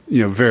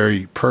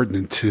 very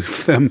pertinent to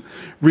them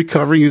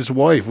recovering his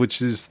wife,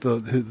 which is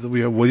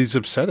what he's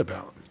upset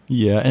about.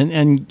 Yeah,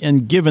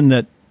 and given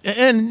that,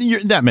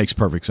 that makes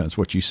perfect sense,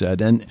 what you said.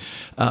 And,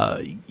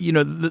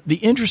 the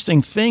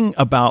interesting thing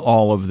about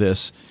all of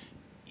this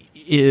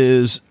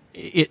is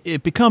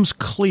it becomes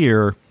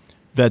clear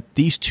that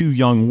these two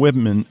young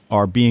women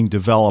are being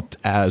developed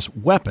as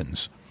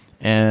weapons.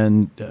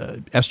 And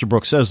Esther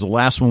Brooks says the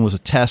last one was a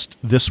test.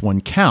 This one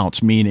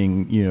counts,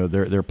 meaning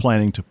they're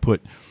planning to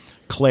put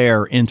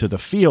Claire into the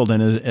field.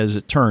 And as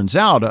it turns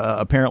out,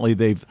 apparently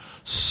they've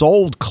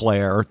sold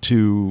Claire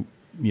to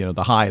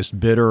the highest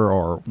bidder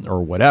or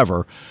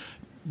whatever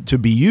to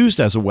be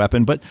used as a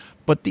weapon.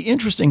 But the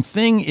interesting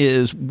thing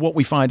is what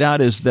we find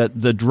out is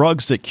that the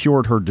drugs that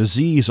cured her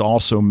disease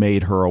also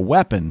made her a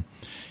weapon.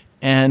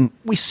 And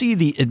we see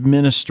the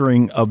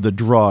administering of the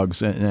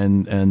drugs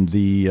and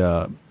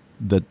the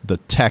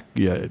tech,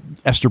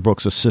 Esther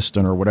Brooks'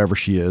 assistant or whatever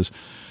she is,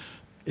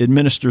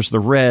 administers the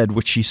red,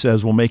 which she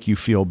says will make you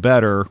feel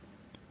better,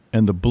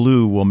 and the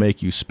blue will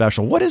make you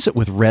special. What is it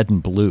with red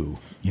and blue?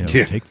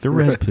 Take the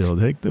red pill,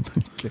 take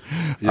the...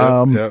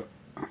 Yep.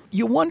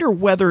 You wonder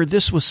whether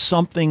this was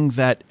something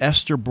that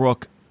Esther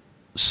Brooke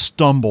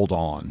stumbled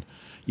on.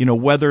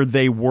 whether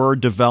they were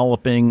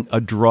developing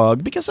a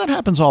drug, because that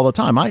happens all the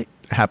time. I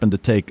happened to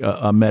take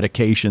a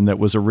medication that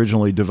was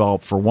originally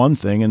developed for one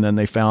thing, and then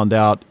they found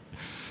out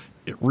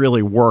it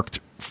really worked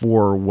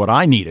for what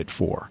I need it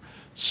for.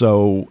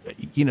 So,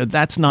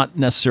 that's not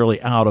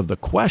necessarily out of the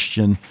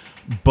question,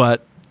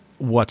 but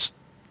what's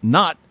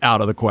not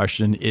out of the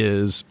question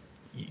is,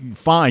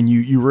 fine,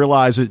 you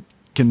realize it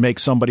can make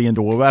somebody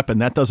into a weapon.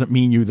 That doesn't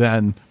mean you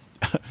then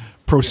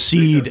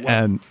proceed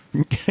and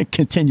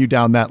continue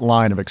down that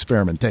line of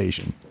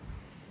experimentation.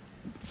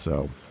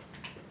 So,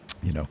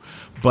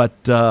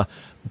 but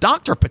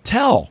Dr.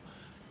 Patel,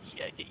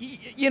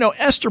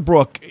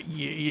 Esterbrook,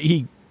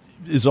 he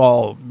is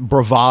all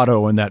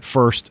bravado in that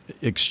first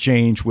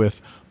exchange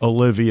with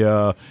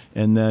Olivia,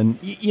 and then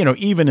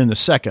even in the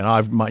second,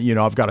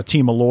 I've got a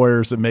team of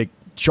lawyers that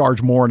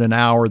charge more in an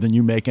hour than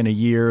you make in a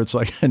year. It's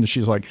like, and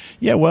she's like,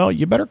 yeah, well,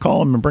 you better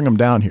call him and bring him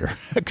down here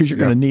because you're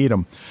going to need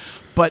him.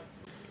 But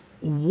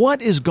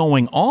what is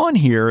going on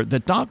here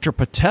that Dr.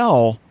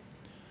 Patel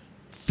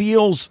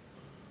feels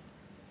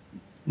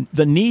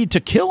the need to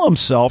kill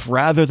himself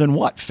rather than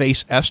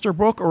face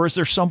Esterbrook, or is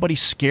there somebody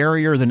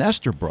scarier than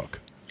Esterbrook?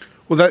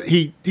 Well, that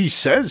he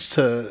says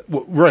to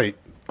right.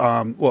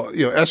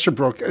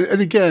 Esterbrook,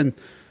 and again,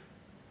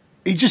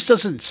 he just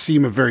doesn't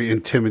seem a very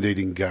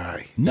intimidating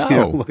guy.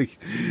 No,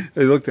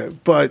 they looked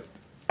at, but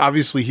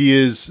obviously he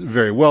is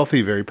very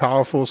wealthy, very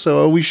powerful.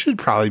 So we should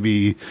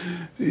probably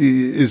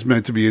is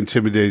meant to be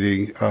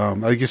intimidating.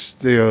 I guess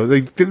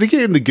they gave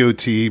him the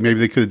goatee. Maybe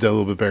they could have done a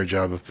little bit better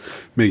job of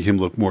making him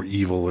look more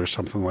evil or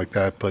something like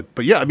that. But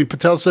yeah, I mean,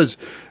 Patel says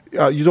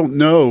you don't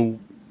know,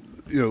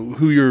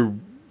 who you're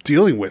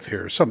dealing with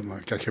here, or something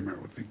like, I can't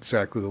remember what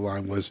exactly the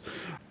line was.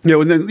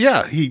 And then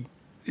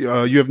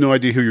you have no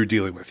idea who you're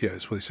dealing with. Yeah,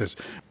 that's what he says.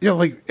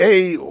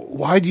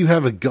 Why do you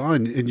have a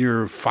gun in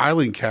your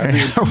filing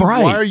cabinet?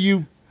 Right. Why are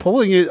you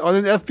pulling it on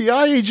an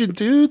FBI agent,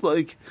 dude?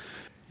 And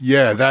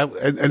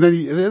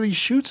then he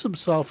shoots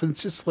himself, and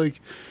it's just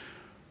like,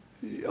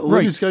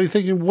 Olivia's got to be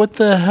thinking, what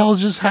the hell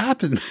just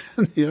happened?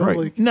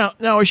 Right. Now,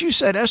 as you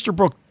said,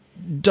 Esterbrook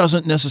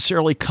doesn't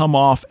necessarily come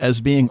off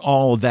as being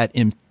all of that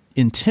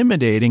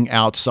intimidating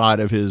outside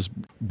of his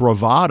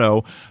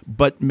bravado,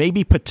 but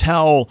maybe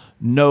Patel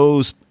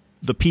knows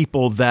the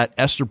people that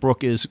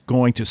Esterbrook is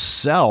going to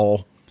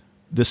sell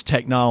this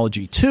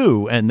technology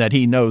to, and that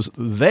he knows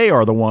they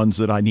are the ones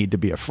that I need to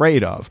be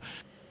afraid of.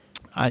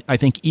 I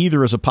think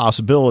either is a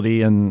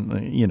possibility, and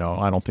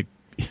I don't think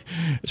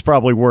it's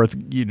probably worth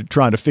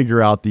trying to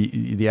figure out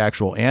the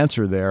actual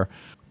answer there.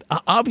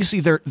 Obviously,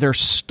 they're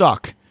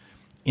stuck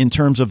in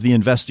terms of the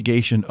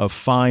investigation of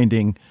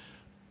finding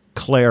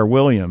Claire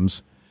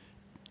Williams.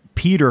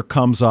 Peter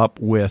comes up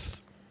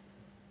with,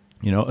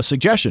 a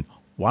suggestion.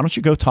 Why don't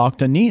you go talk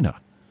to Nina?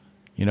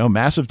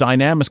 Massive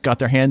Dynamics got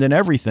their hand in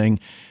everything.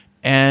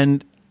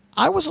 And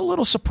I was a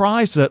little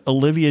surprised that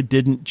Olivia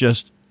didn't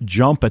just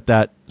jump at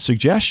that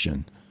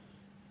suggestion.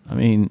 I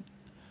mean,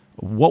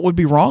 what would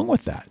be wrong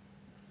with that?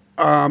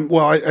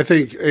 I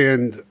think,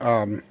 and,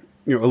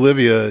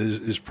 Olivia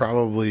is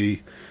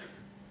probably,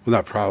 well,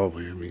 not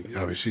probably, I mean,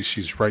 obviously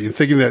she's right in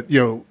thinking that,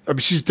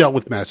 she's dealt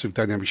with Massive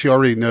Dynamics. She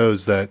already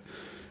knows that,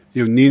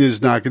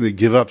 Nina's not going to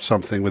give up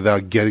something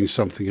without getting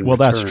something in return. Well,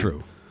 that's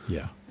true.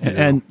 Yeah.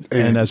 And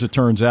as it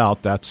turns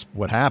out, that's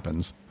what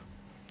happens.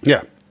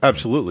 Yeah,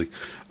 absolutely.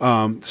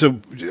 So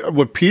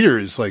what Peter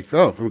is like,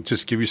 we'll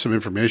just give you some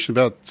information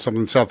about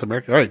something in South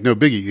America. All right, no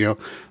biggie.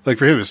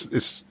 For him,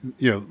 it's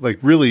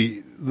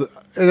really,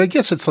 and I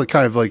guess it's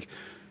kind of like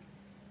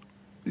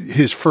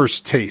his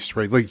first taste,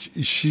 right? Like,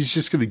 she's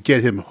just going to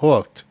get him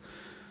hooked.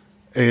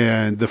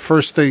 And the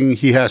first thing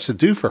he has to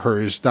do for her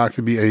is not going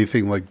to be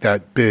anything like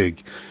that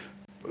big.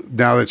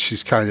 Now that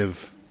she's kind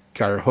of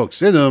got her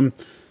hooks in him,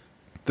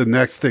 the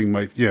next thing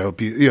might,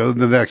 be,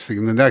 the next thing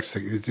and the next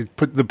thing. It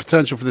put the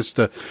potential for this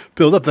to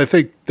build up. I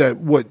think that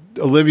what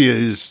Olivia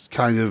is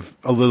kind of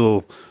a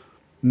little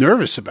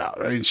nervous about,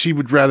 right? And she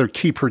would rather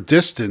keep her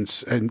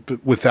distance and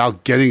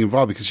without getting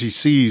involved, because she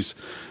sees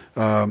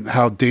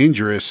how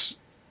dangerous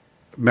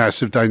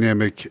Massive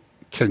Dynamic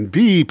can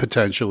be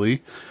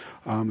potentially,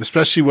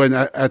 especially when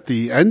at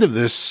the end of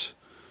this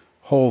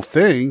whole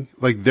thing,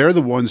 they're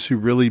the ones who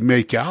really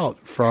make out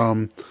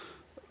from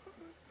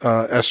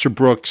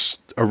Esterbrook's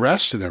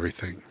arrest and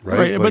everything,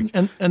 right?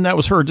 But and that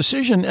was her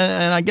decision.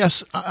 And I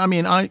guess,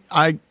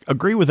 I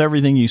agree with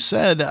everything you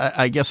said.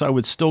 I guess I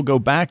would still go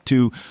back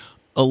to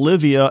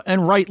Olivia,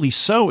 and rightly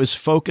so, is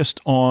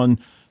focused on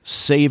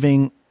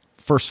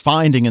first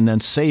finding and then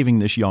saving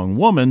this young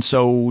woman.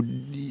 So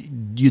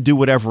you do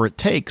whatever it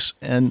takes.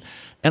 And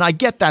I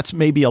get that's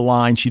maybe a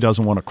line she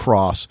doesn't want to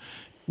cross,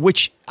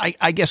 which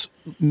I guess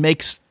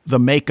makes the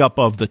makeup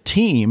of the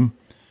team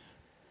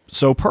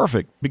so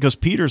perfect, because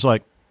Peter's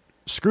like,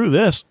 screw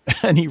this.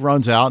 And he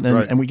runs out,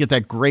 and we get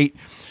that great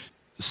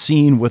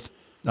scene with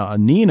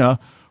Nina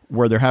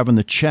where they're having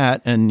the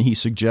chat, and he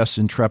suggests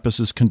Intrepis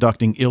is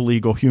conducting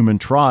illegal human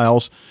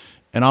trials.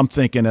 And I'm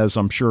thinking, as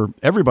I'm sure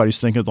everybody's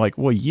thinking,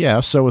 well, yeah,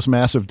 so is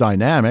Massive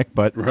Dynamic,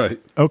 but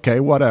okay,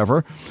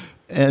 whatever.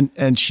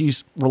 And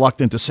she's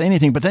reluctant to say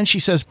anything. But then she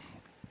says,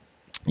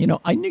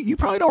 I knew you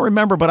probably don't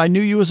remember, but I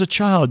knew you as a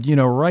child,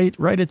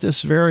 right at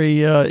this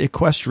very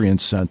equestrian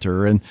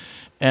center.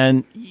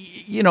 And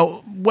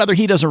whether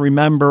he doesn't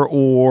remember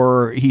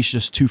or he's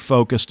just too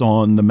focused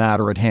on the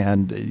matter at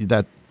hand,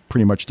 that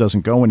pretty much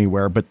doesn't go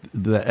anywhere. But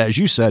as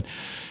you said,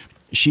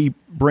 she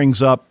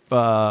brings up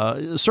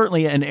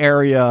certainly an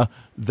area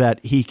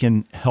that he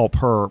can help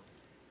her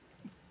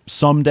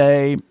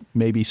someday,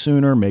 maybe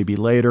sooner, maybe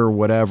later,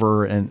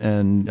 whatever, and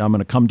I'm going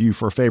to come to you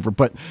for a favor.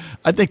 But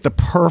I think the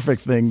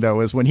perfect thing,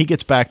 though, is when he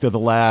gets back to the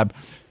lab,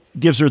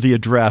 gives her the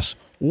address.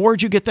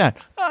 Where'd you get that?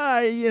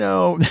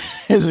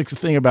 There's a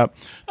thing about,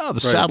 the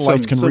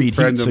satellites can read heat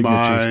signatures.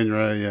 Mine,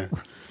 right, yeah.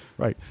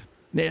 Right.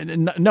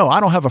 No, I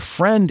don't have a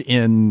friend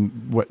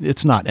in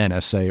it's not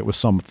NSA. It was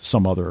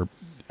some other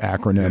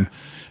acronym. Yeah.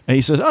 And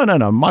he says, oh,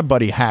 no, my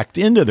buddy hacked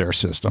into their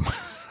system.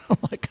 I'm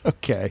like,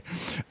 okay.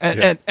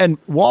 And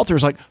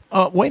Walter's like,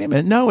 wait a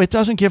minute. No, it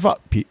doesn't give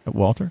up.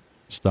 Walter,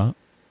 stop.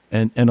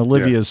 And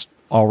Olivia's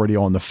already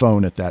on the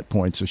phone at that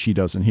point, so she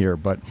doesn't hear.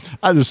 But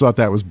I just thought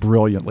that was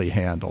brilliantly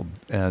handled.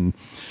 And,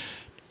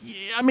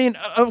 I mean,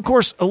 of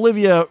course,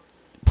 Olivia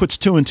puts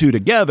two and two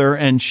together,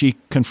 and she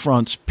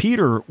confronts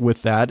Peter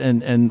with that.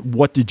 And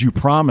what did you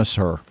promise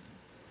her?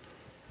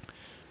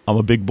 I'm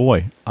a big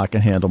boy. I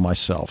can handle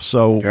myself.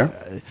 So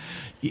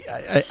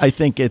I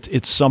think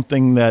it's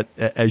something that,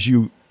 as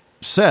you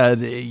said,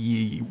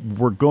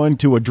 we're going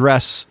to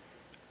address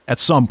at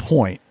some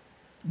point.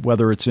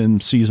 Whether it's in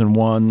season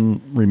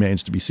 1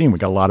 remains to be seen. We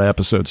got a lot of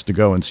episodes to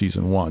go in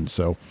season 1.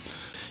 So,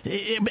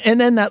 and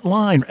then that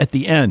line at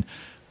the end,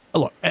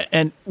 look,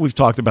 and we've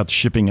talked about the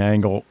shipping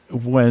angle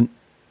when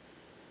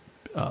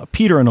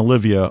Peter and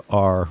Olivia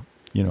are,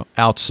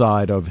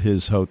 outside of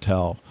his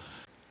hotel.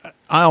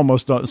 I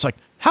almost thought, it's like,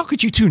 how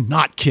could you two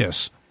not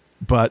kiss?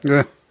 But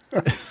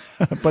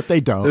but they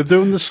don't. They're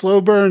doing the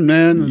slow burn,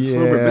 man. Slow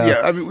burn. But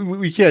yeah, I mean,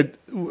 we can't.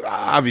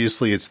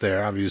 Obviously, it's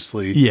there.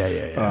 Obviously,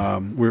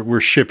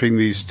 we're shipping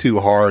these two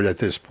hard at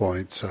this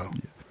point. So,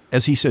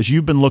 as he says,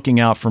 you've been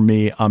looking out for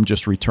me. I'm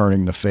just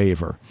returning the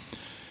favor.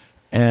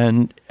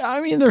 And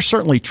I mean, there's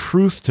certainly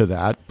truth to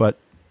that. But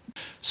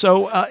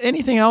so,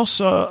 anything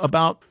else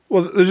about?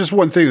 Well, there's just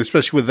one thing,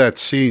 especially with that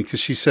scene, because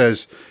she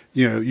says,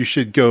 you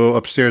should go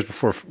upstairs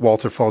before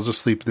Walter falls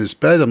asleep in his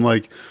bed. I'm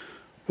like,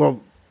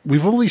 well,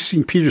 we've only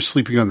seen Peter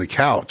sleeping on the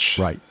couch.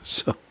 Right.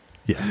 So,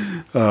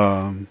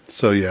 I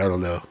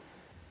don't know.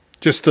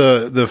 Just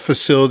the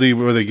facility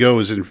where they go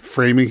is in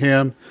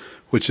Framingham,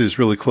 which is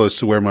really close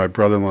to where my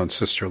brother-in-law and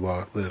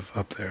sister-in-law live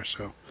up there.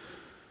 So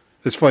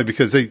it's funny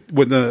because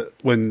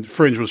when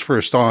Fringe was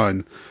first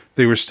on,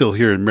 they were still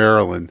here in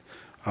Maryland.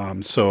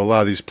 So a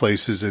lot of these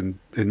places in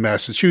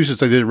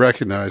Massachusetts I didn't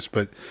recognize,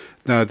 but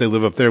now that they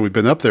live up there, we've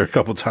been up there a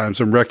couple of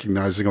times. I'm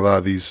recognizing a lot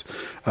of these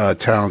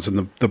towns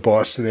in the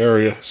Boston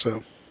area.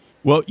 So.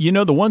 Well,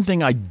 the one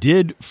thing I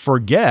did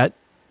forget,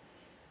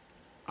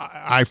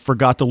 I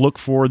forgot to look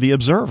for the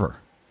Observer.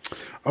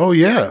 Oh,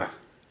 yeah.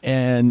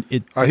 And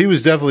he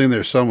was definitely in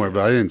there somewhere,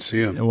 but I didn't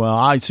see him. Well,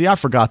 I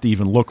forgot to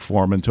even look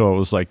for him until it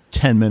was like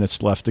 10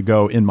 minutes left to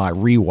go in my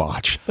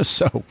rewatch.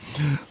 So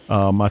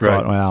I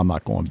thought, well, I'm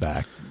not going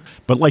back.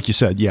 But like you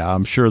said,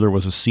 I'm sure there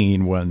was a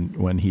scene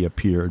when he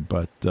appeared.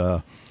 But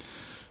all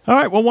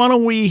right, well, why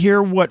don't we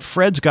hear what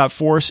Fred's got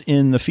for us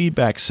in the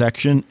feedback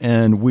section,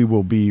 and we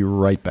will be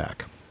right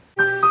back.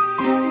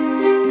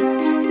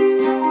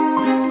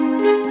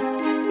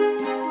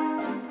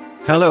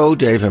 Hello,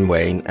 Dave and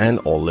Wayne, and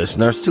all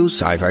listeners to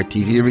Sci-Fi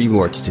TV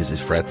Rewatch. This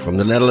is Fred from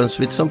the Netherlands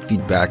with some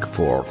feedback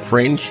for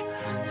Fringe,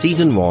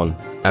 Season 1,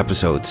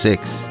 Episode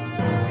 6.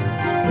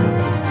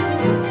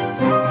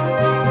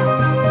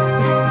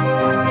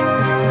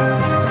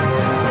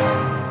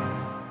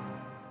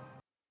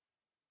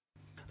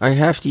 I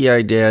have the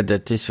idea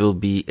that this will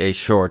be a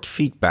short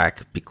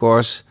feedback,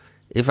 because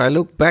if I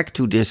look back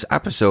to this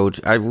episode,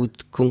 I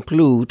would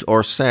conclude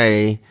or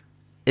say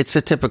it's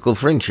a typical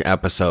Fringe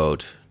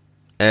episode.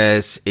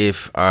 As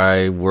if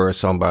I were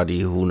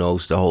somebody who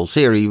knows the whole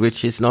series,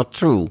 which is not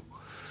true.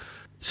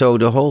 So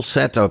the whole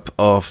setup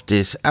of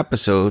this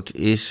episode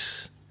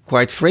is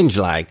quite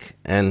Fringe-like,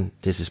 and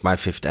this is my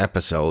 5th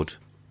episode.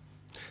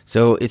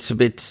 So it's a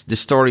bit the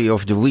story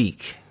of the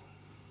week.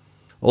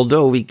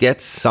 Although we get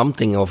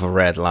something of a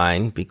red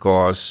line,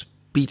 because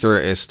Peter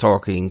is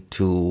talking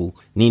to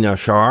Nina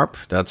Sharp,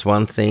 that's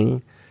one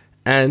thing,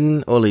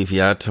 and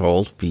Olivia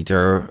told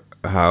Peter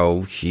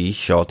how she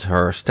shot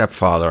her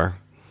stepfather.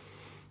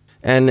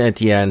 And at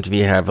the end,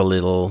 we have a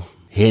little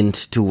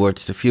hint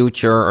towards the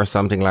future or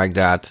something like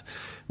that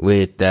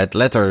with that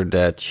letter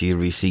that she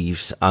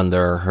receives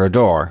under her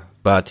door.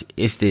 But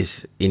is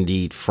this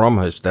indeed from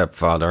her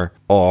stepfather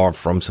or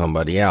from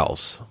somebody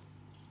else?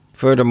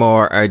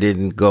 Furthermore, I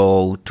didn't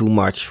go too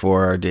much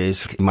for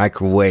this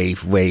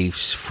microwave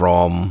waves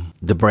from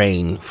the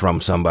brain from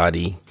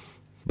somebody.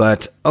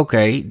 But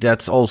okay,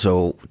 that's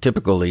also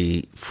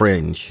typically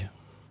Fringe.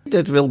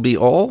 That will be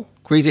all.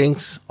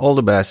 Greetings, all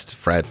the best,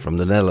 Fred from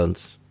the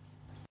Netherlands.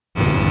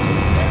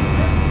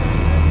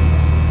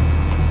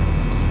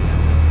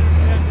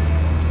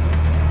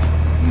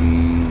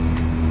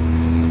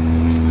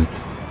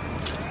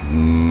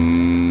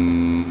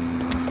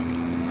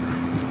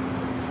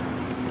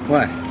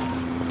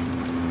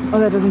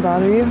 that doesn't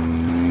bother you?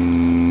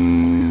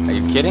 Are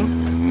you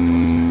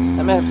kidding?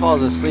 That man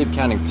falls asleep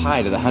counting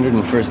pi to the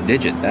 101st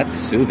digit. That's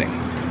soothing.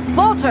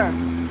 Walter!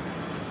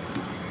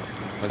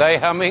 Was I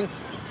humming?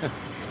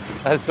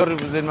 I thought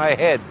it was in my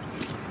head.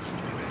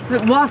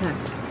 It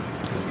wasn't.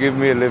 Give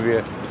me,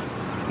 Olivia.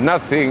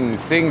 Nothing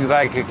sings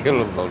like a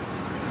kilovolt.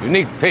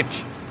 Unique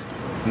pitch.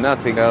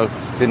 Nothing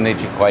else in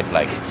nature quite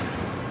like it.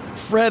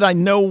 Fred, I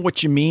know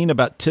what you mean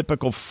about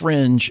typical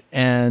Fringe,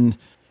 and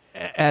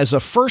as a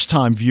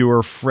first-time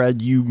viewer,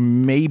 Fred, you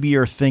maybe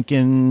are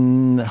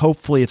thinking,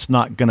 hopefully it's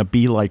not going to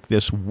be like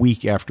this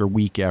week after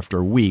week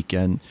after week,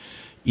 and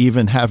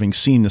even having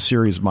seen the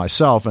series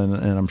myself, and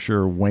I'm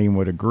sure Wayne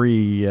would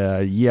agree,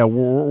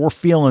 we're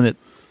feeling it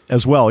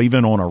as well,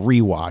 even on a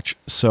rewatch.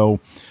 So,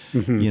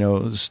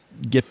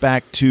 get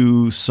back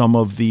to some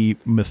of the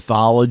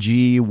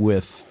mythology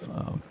with,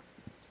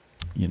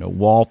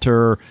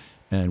 Walter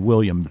and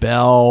William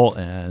Bell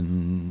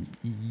and,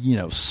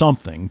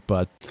 something.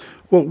 But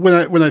well,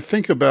 when I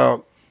think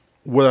about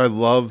what I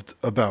loved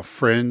about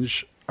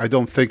Fringe, I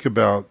don't think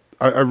about,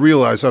 I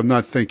realize I'm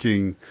not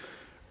thinking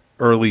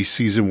early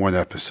season 1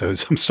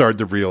 episodes. I'm starting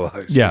to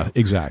realize. Yeah,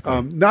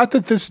 exactly. Not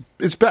that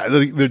it's bad.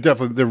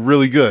 They're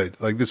really good.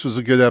 Like, this was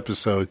a good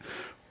episode,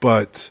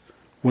 but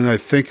when I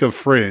think of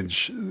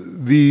Fringe,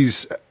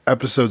 these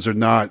episodes are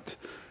not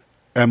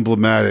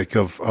emblematic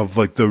of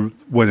like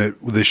when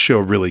the show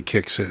really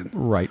kicks in.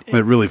 Right.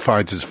 When it really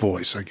finds its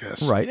voice, I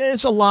guess. Right.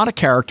 It's a lot of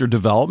character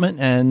development,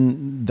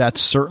 and that's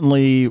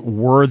certainly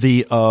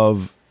worthy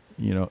of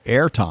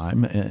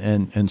airtime,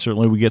 and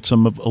certainly we get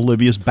some of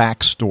Olivia's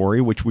backstory,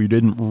 which we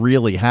didn't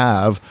really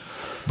have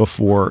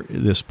before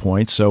this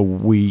point. So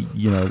we,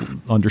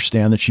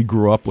 understand that she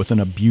grew up with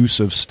an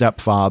abusive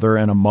stepfather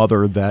and a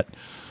mother that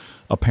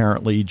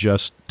apparently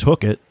just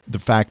took it. The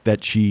fact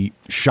that she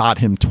shot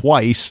him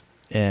twice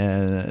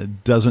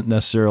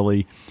doesn't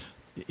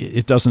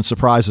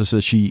surprise us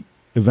that she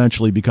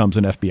eventually becomes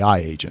an FBI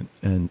agent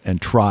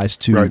and tries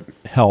to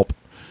help,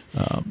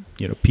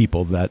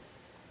 people that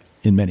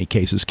in many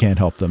cases can't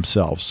help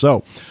themselves.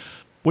 So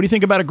what do you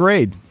think about a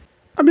grade?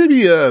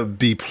 Maybe a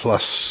B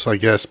plus, I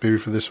guess, maybe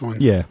for this one.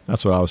 Yeah,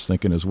 that's what I was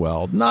thinking as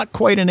well. Not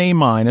quite an A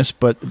minus,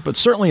 but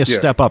certainly a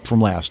step up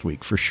from last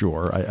week for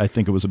sure. I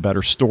think it was a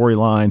better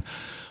storyline.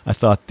 I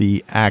thought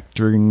the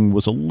acting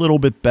was a little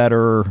bit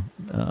better.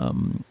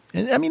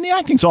 The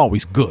acting's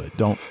always good.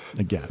 I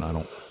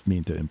don't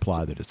mean to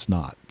imply that it's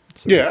not.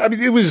 So. Yeah,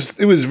 it was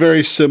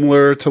very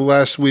similar to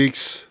last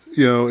week's,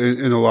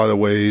 in a lot of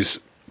ways.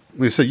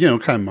 They said,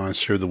 kind of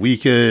monster of the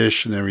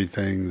week-ish and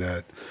everything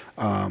that.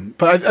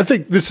 But I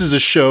think this is a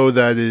show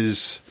that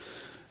is,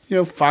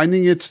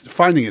 finding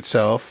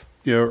itself,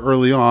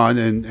 early on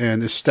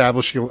and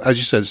establishing, as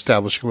you said,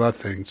 establishing a lot of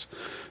things.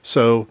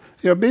 So,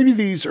 maybe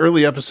these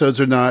early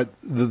episodes are not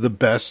the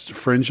best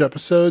Fringe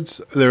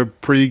episodes. They're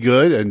pretty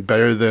good and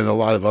better than a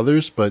lot of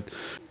others, but,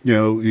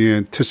 you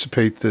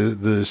anticipate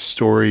the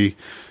story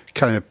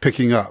kind of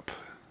picking up.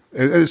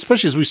 And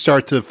especially as we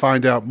start to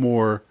find out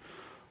more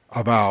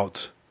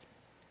about,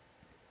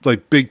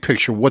 like, big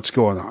picture, what's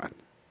going on,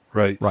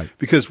 right? Right.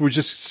 Because we're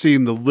just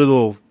seeing the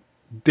little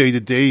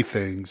day-to-day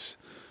things.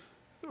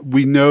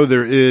 We know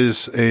there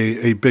is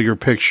a bigger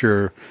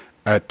picture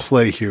at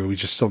play here. We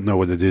just don't know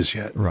what it is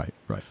yet. Right.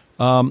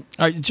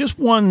 Just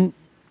one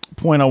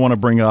point I want to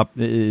bring up.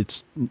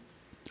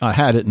 I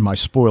had it in my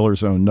spoiler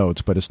zone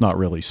notes, but it's not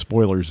really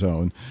spoiler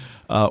zone.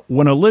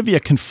 When Olivia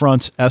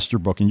confronts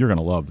Esterbrook, and you're going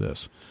to love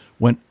this,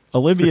 when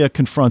Olivia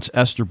confronts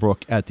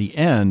Esterbrook at the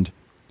end,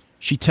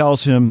 she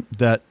tells him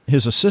that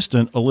his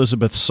assistant,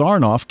 Elizabeth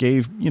Sarnoff,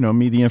 gave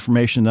me the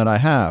information that I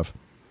have.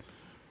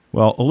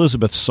 Well,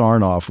 Elizabeth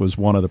Sarnoff was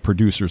one of the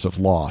producers of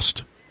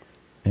Lost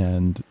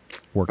and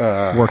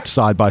worked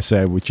side by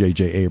side with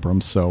J.J.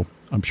 Abrams, so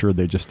I'm sure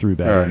they just threw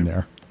that in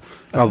there.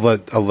 I'll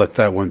let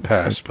that one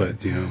pass,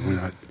 but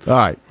we're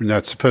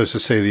not supposed to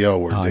say the L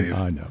word, Dave.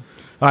 I know.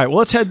 All right, well,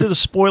 let's head to the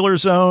spoiler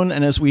zone,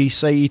 and as we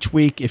say each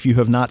week, if you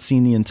have not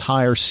seen the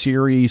entire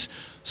series,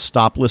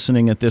 stop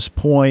listening at this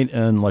point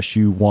unless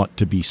you want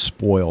to be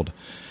spoiled.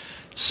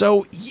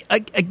 So,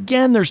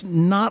 again, there's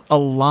not a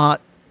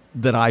lot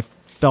that I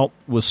felt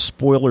was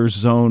spoiler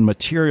zone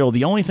material.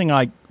 The only thing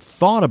I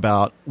thought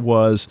about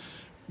was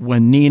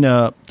when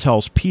Nina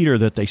tells Peter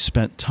that they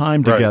spent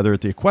time together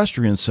at the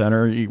Equestrian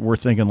Center, we're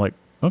thinking like,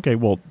 okay,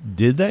 well,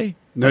 did they?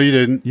 No, you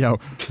didn't. Yeah,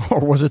 or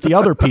was it the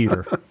other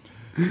Peter?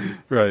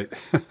 Right.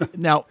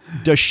 Now,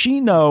 does she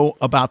know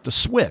about the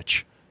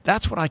switch?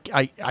 That's what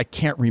I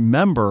can't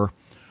remember,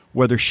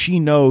 whether she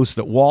knows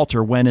that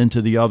Walter went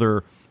into the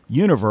other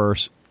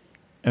universe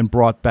and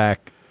brought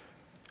back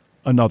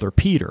another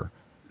Peter.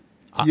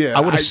 Yeah,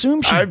 I would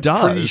assume she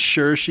does. I'm pretty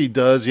sure she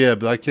does. Yeah,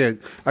 but I can't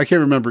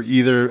remember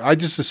either. I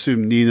just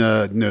assume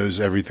Nina knows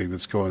everything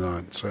that's going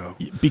on. So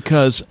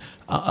because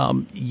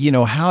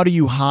how do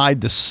you hide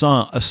the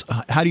son?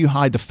 How do you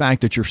hide the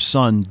fact that your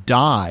son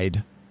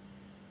died,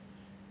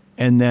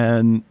 and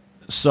then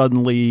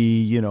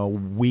suddenly,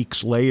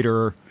 weeks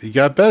later, he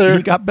got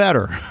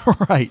better.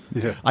 Right.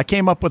 Yeah. I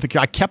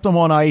kept him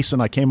on ice,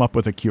 and I came up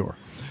with a cure.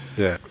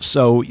 Yeah.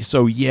 So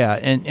yeah,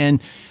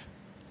 and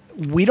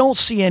we don't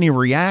see any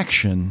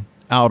reaction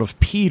out of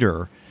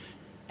Peter.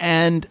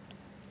 And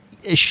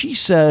as she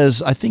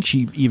says, I think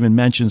she even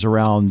mentions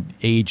around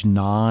age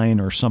 9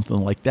 or something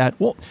like that.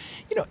 Well,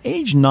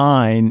 age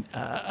 9,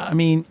 I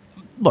mean,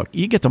 look,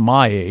 you get to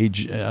my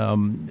age.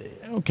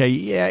 Okay,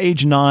 yeah,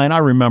 age 9, I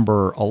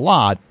remember a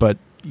lot, but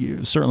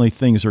certainly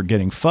things are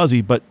getting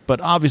fuzzy. But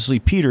obviously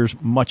Peter's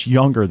much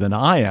younger than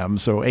I am,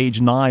 so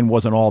age 9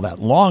 wasn't all that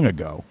long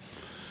ago.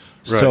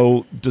 Right.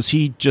 So does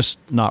he just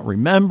not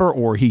remember,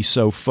 or he's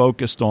so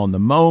focused on the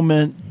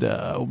moment?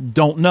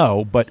 Don't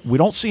know, but we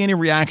don't see any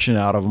reaction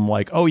out of him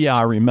like, oh, yeah,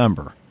 I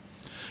remember.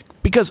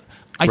 Because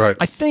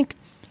I think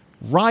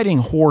riding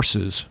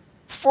horses,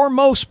 for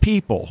most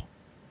people,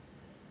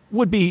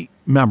 would be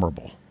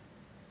memorable.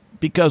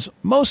 Because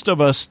most of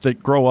us that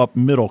grow up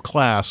middle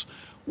class,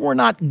 we're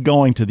not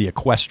going to the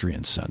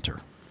equestrian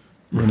center,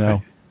 you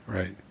know?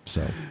 Right.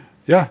 So,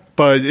 yeah,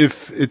 but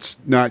if it's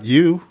not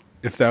you,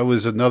 if that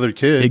was another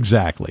kid,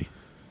 exactly,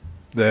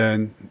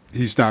 then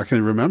he's not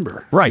going to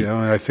remember. Right. And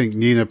I think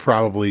Nina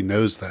probably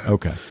knows that.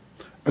 Okay.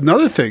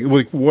 Another thing,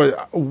 like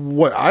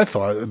what I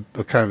thought,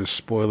 a kind of a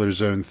spoiler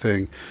zone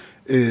thing,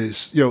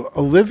 is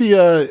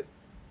Olivia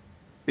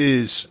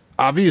is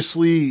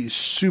obviously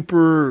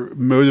super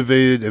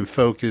motivated and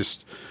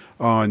focused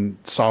on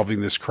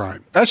solving this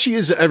crime, as she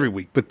is every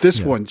week. But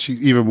this one, she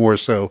even more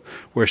so,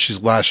 where she's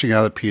lashing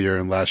out at Peter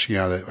and lashing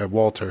out at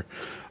Walter.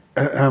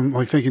 And I'm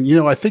like thinking,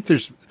 I think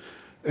there's,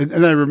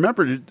 and I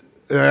remembered it,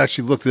 and I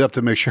actually looked it up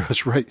to make sure I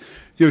was right.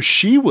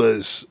 She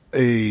was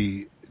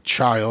a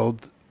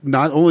child.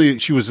 Not only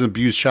she was an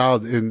abused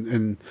child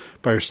in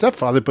by her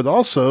stepfather, but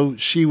also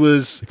she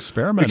was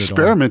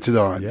experimented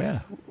on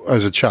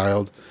as a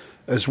child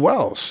as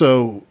well.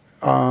 So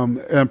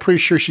and I'm pretty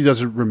sure she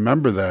doesn't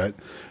remember that,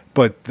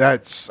 but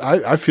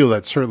I feel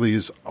that certainly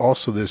is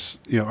also this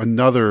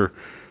another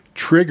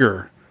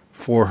trigger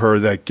for her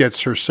that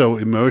gets her so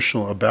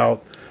emotional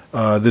about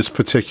this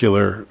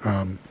particular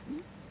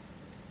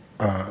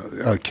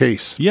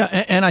case.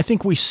 Yeah, and I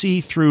think we see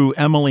through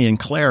Emily and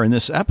Claire in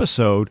this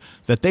episode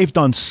that they've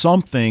done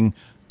something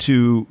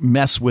to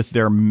mess with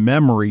their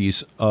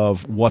memories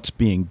of what's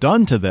being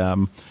done to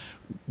them,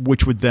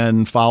 which would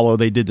then follow.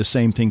 They did the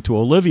same thing to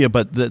Olivia,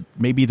 but that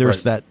maybe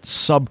there's that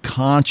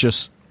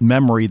subconscious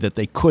memory that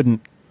they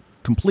couldn't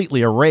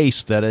completely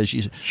erase that, as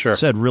you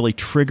said, really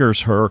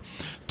triggers her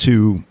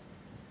to,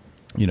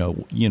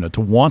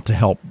 to want to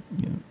help.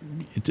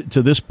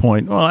 To this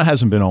point, well, it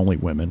hasn't been only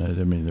women.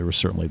 I mean, there was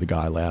certainly the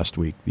guy last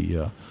week,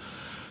 the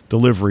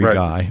delivery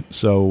guy.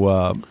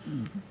 So,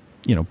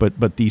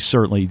 but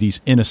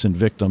these innocent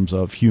victims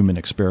of human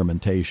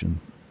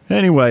experimentation.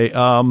 Anyway,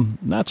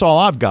 that's all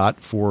I've got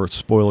for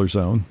Spoiler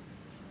Zone.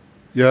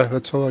 Yeah,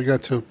 that's all I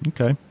got too.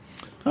 Okay.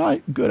 All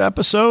right, good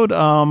episode.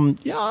 I'm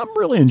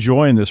really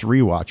enjoying this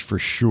rewatch for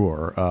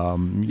sure.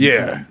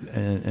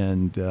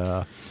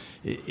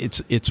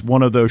 It's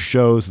one of those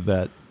shows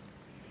that,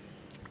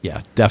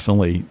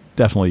 definitely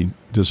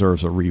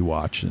deserves a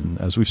rewatch.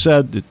 And as we've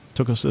said, it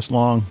took us this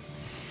long.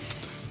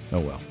 Oh,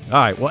 well. All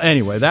right. Well,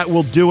 anyway, that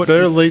will do it.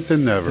 Better late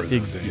than never.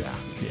 Yeah.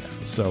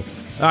 So, all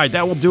right,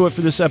 that will do it for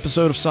this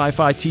episode of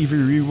Sci-Fi TV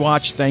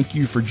Rewatch. Thank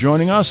you for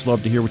joining us.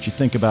 Love to hear what you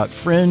think about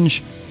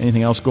Fringe.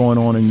 Anything else going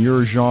on in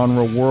your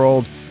genre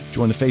world?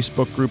 Join the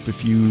Facebook group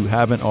if you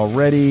haven't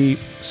already.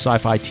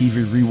 Sci-Fi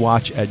TV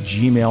Rewatch at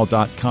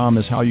gmail.com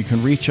is how you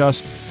can reach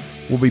us.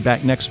 We'll be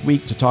back next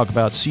week to talk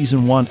about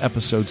Season 1,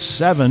 Episode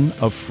 7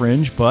 of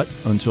Fringe, but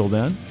until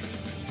then...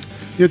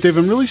 Dave,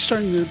 I'm really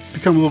starting to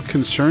become a little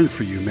concerned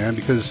for you, man,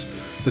 because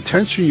the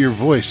tension in your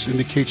voice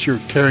indicates you're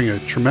carrying a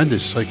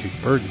tremendous psychic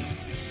burden.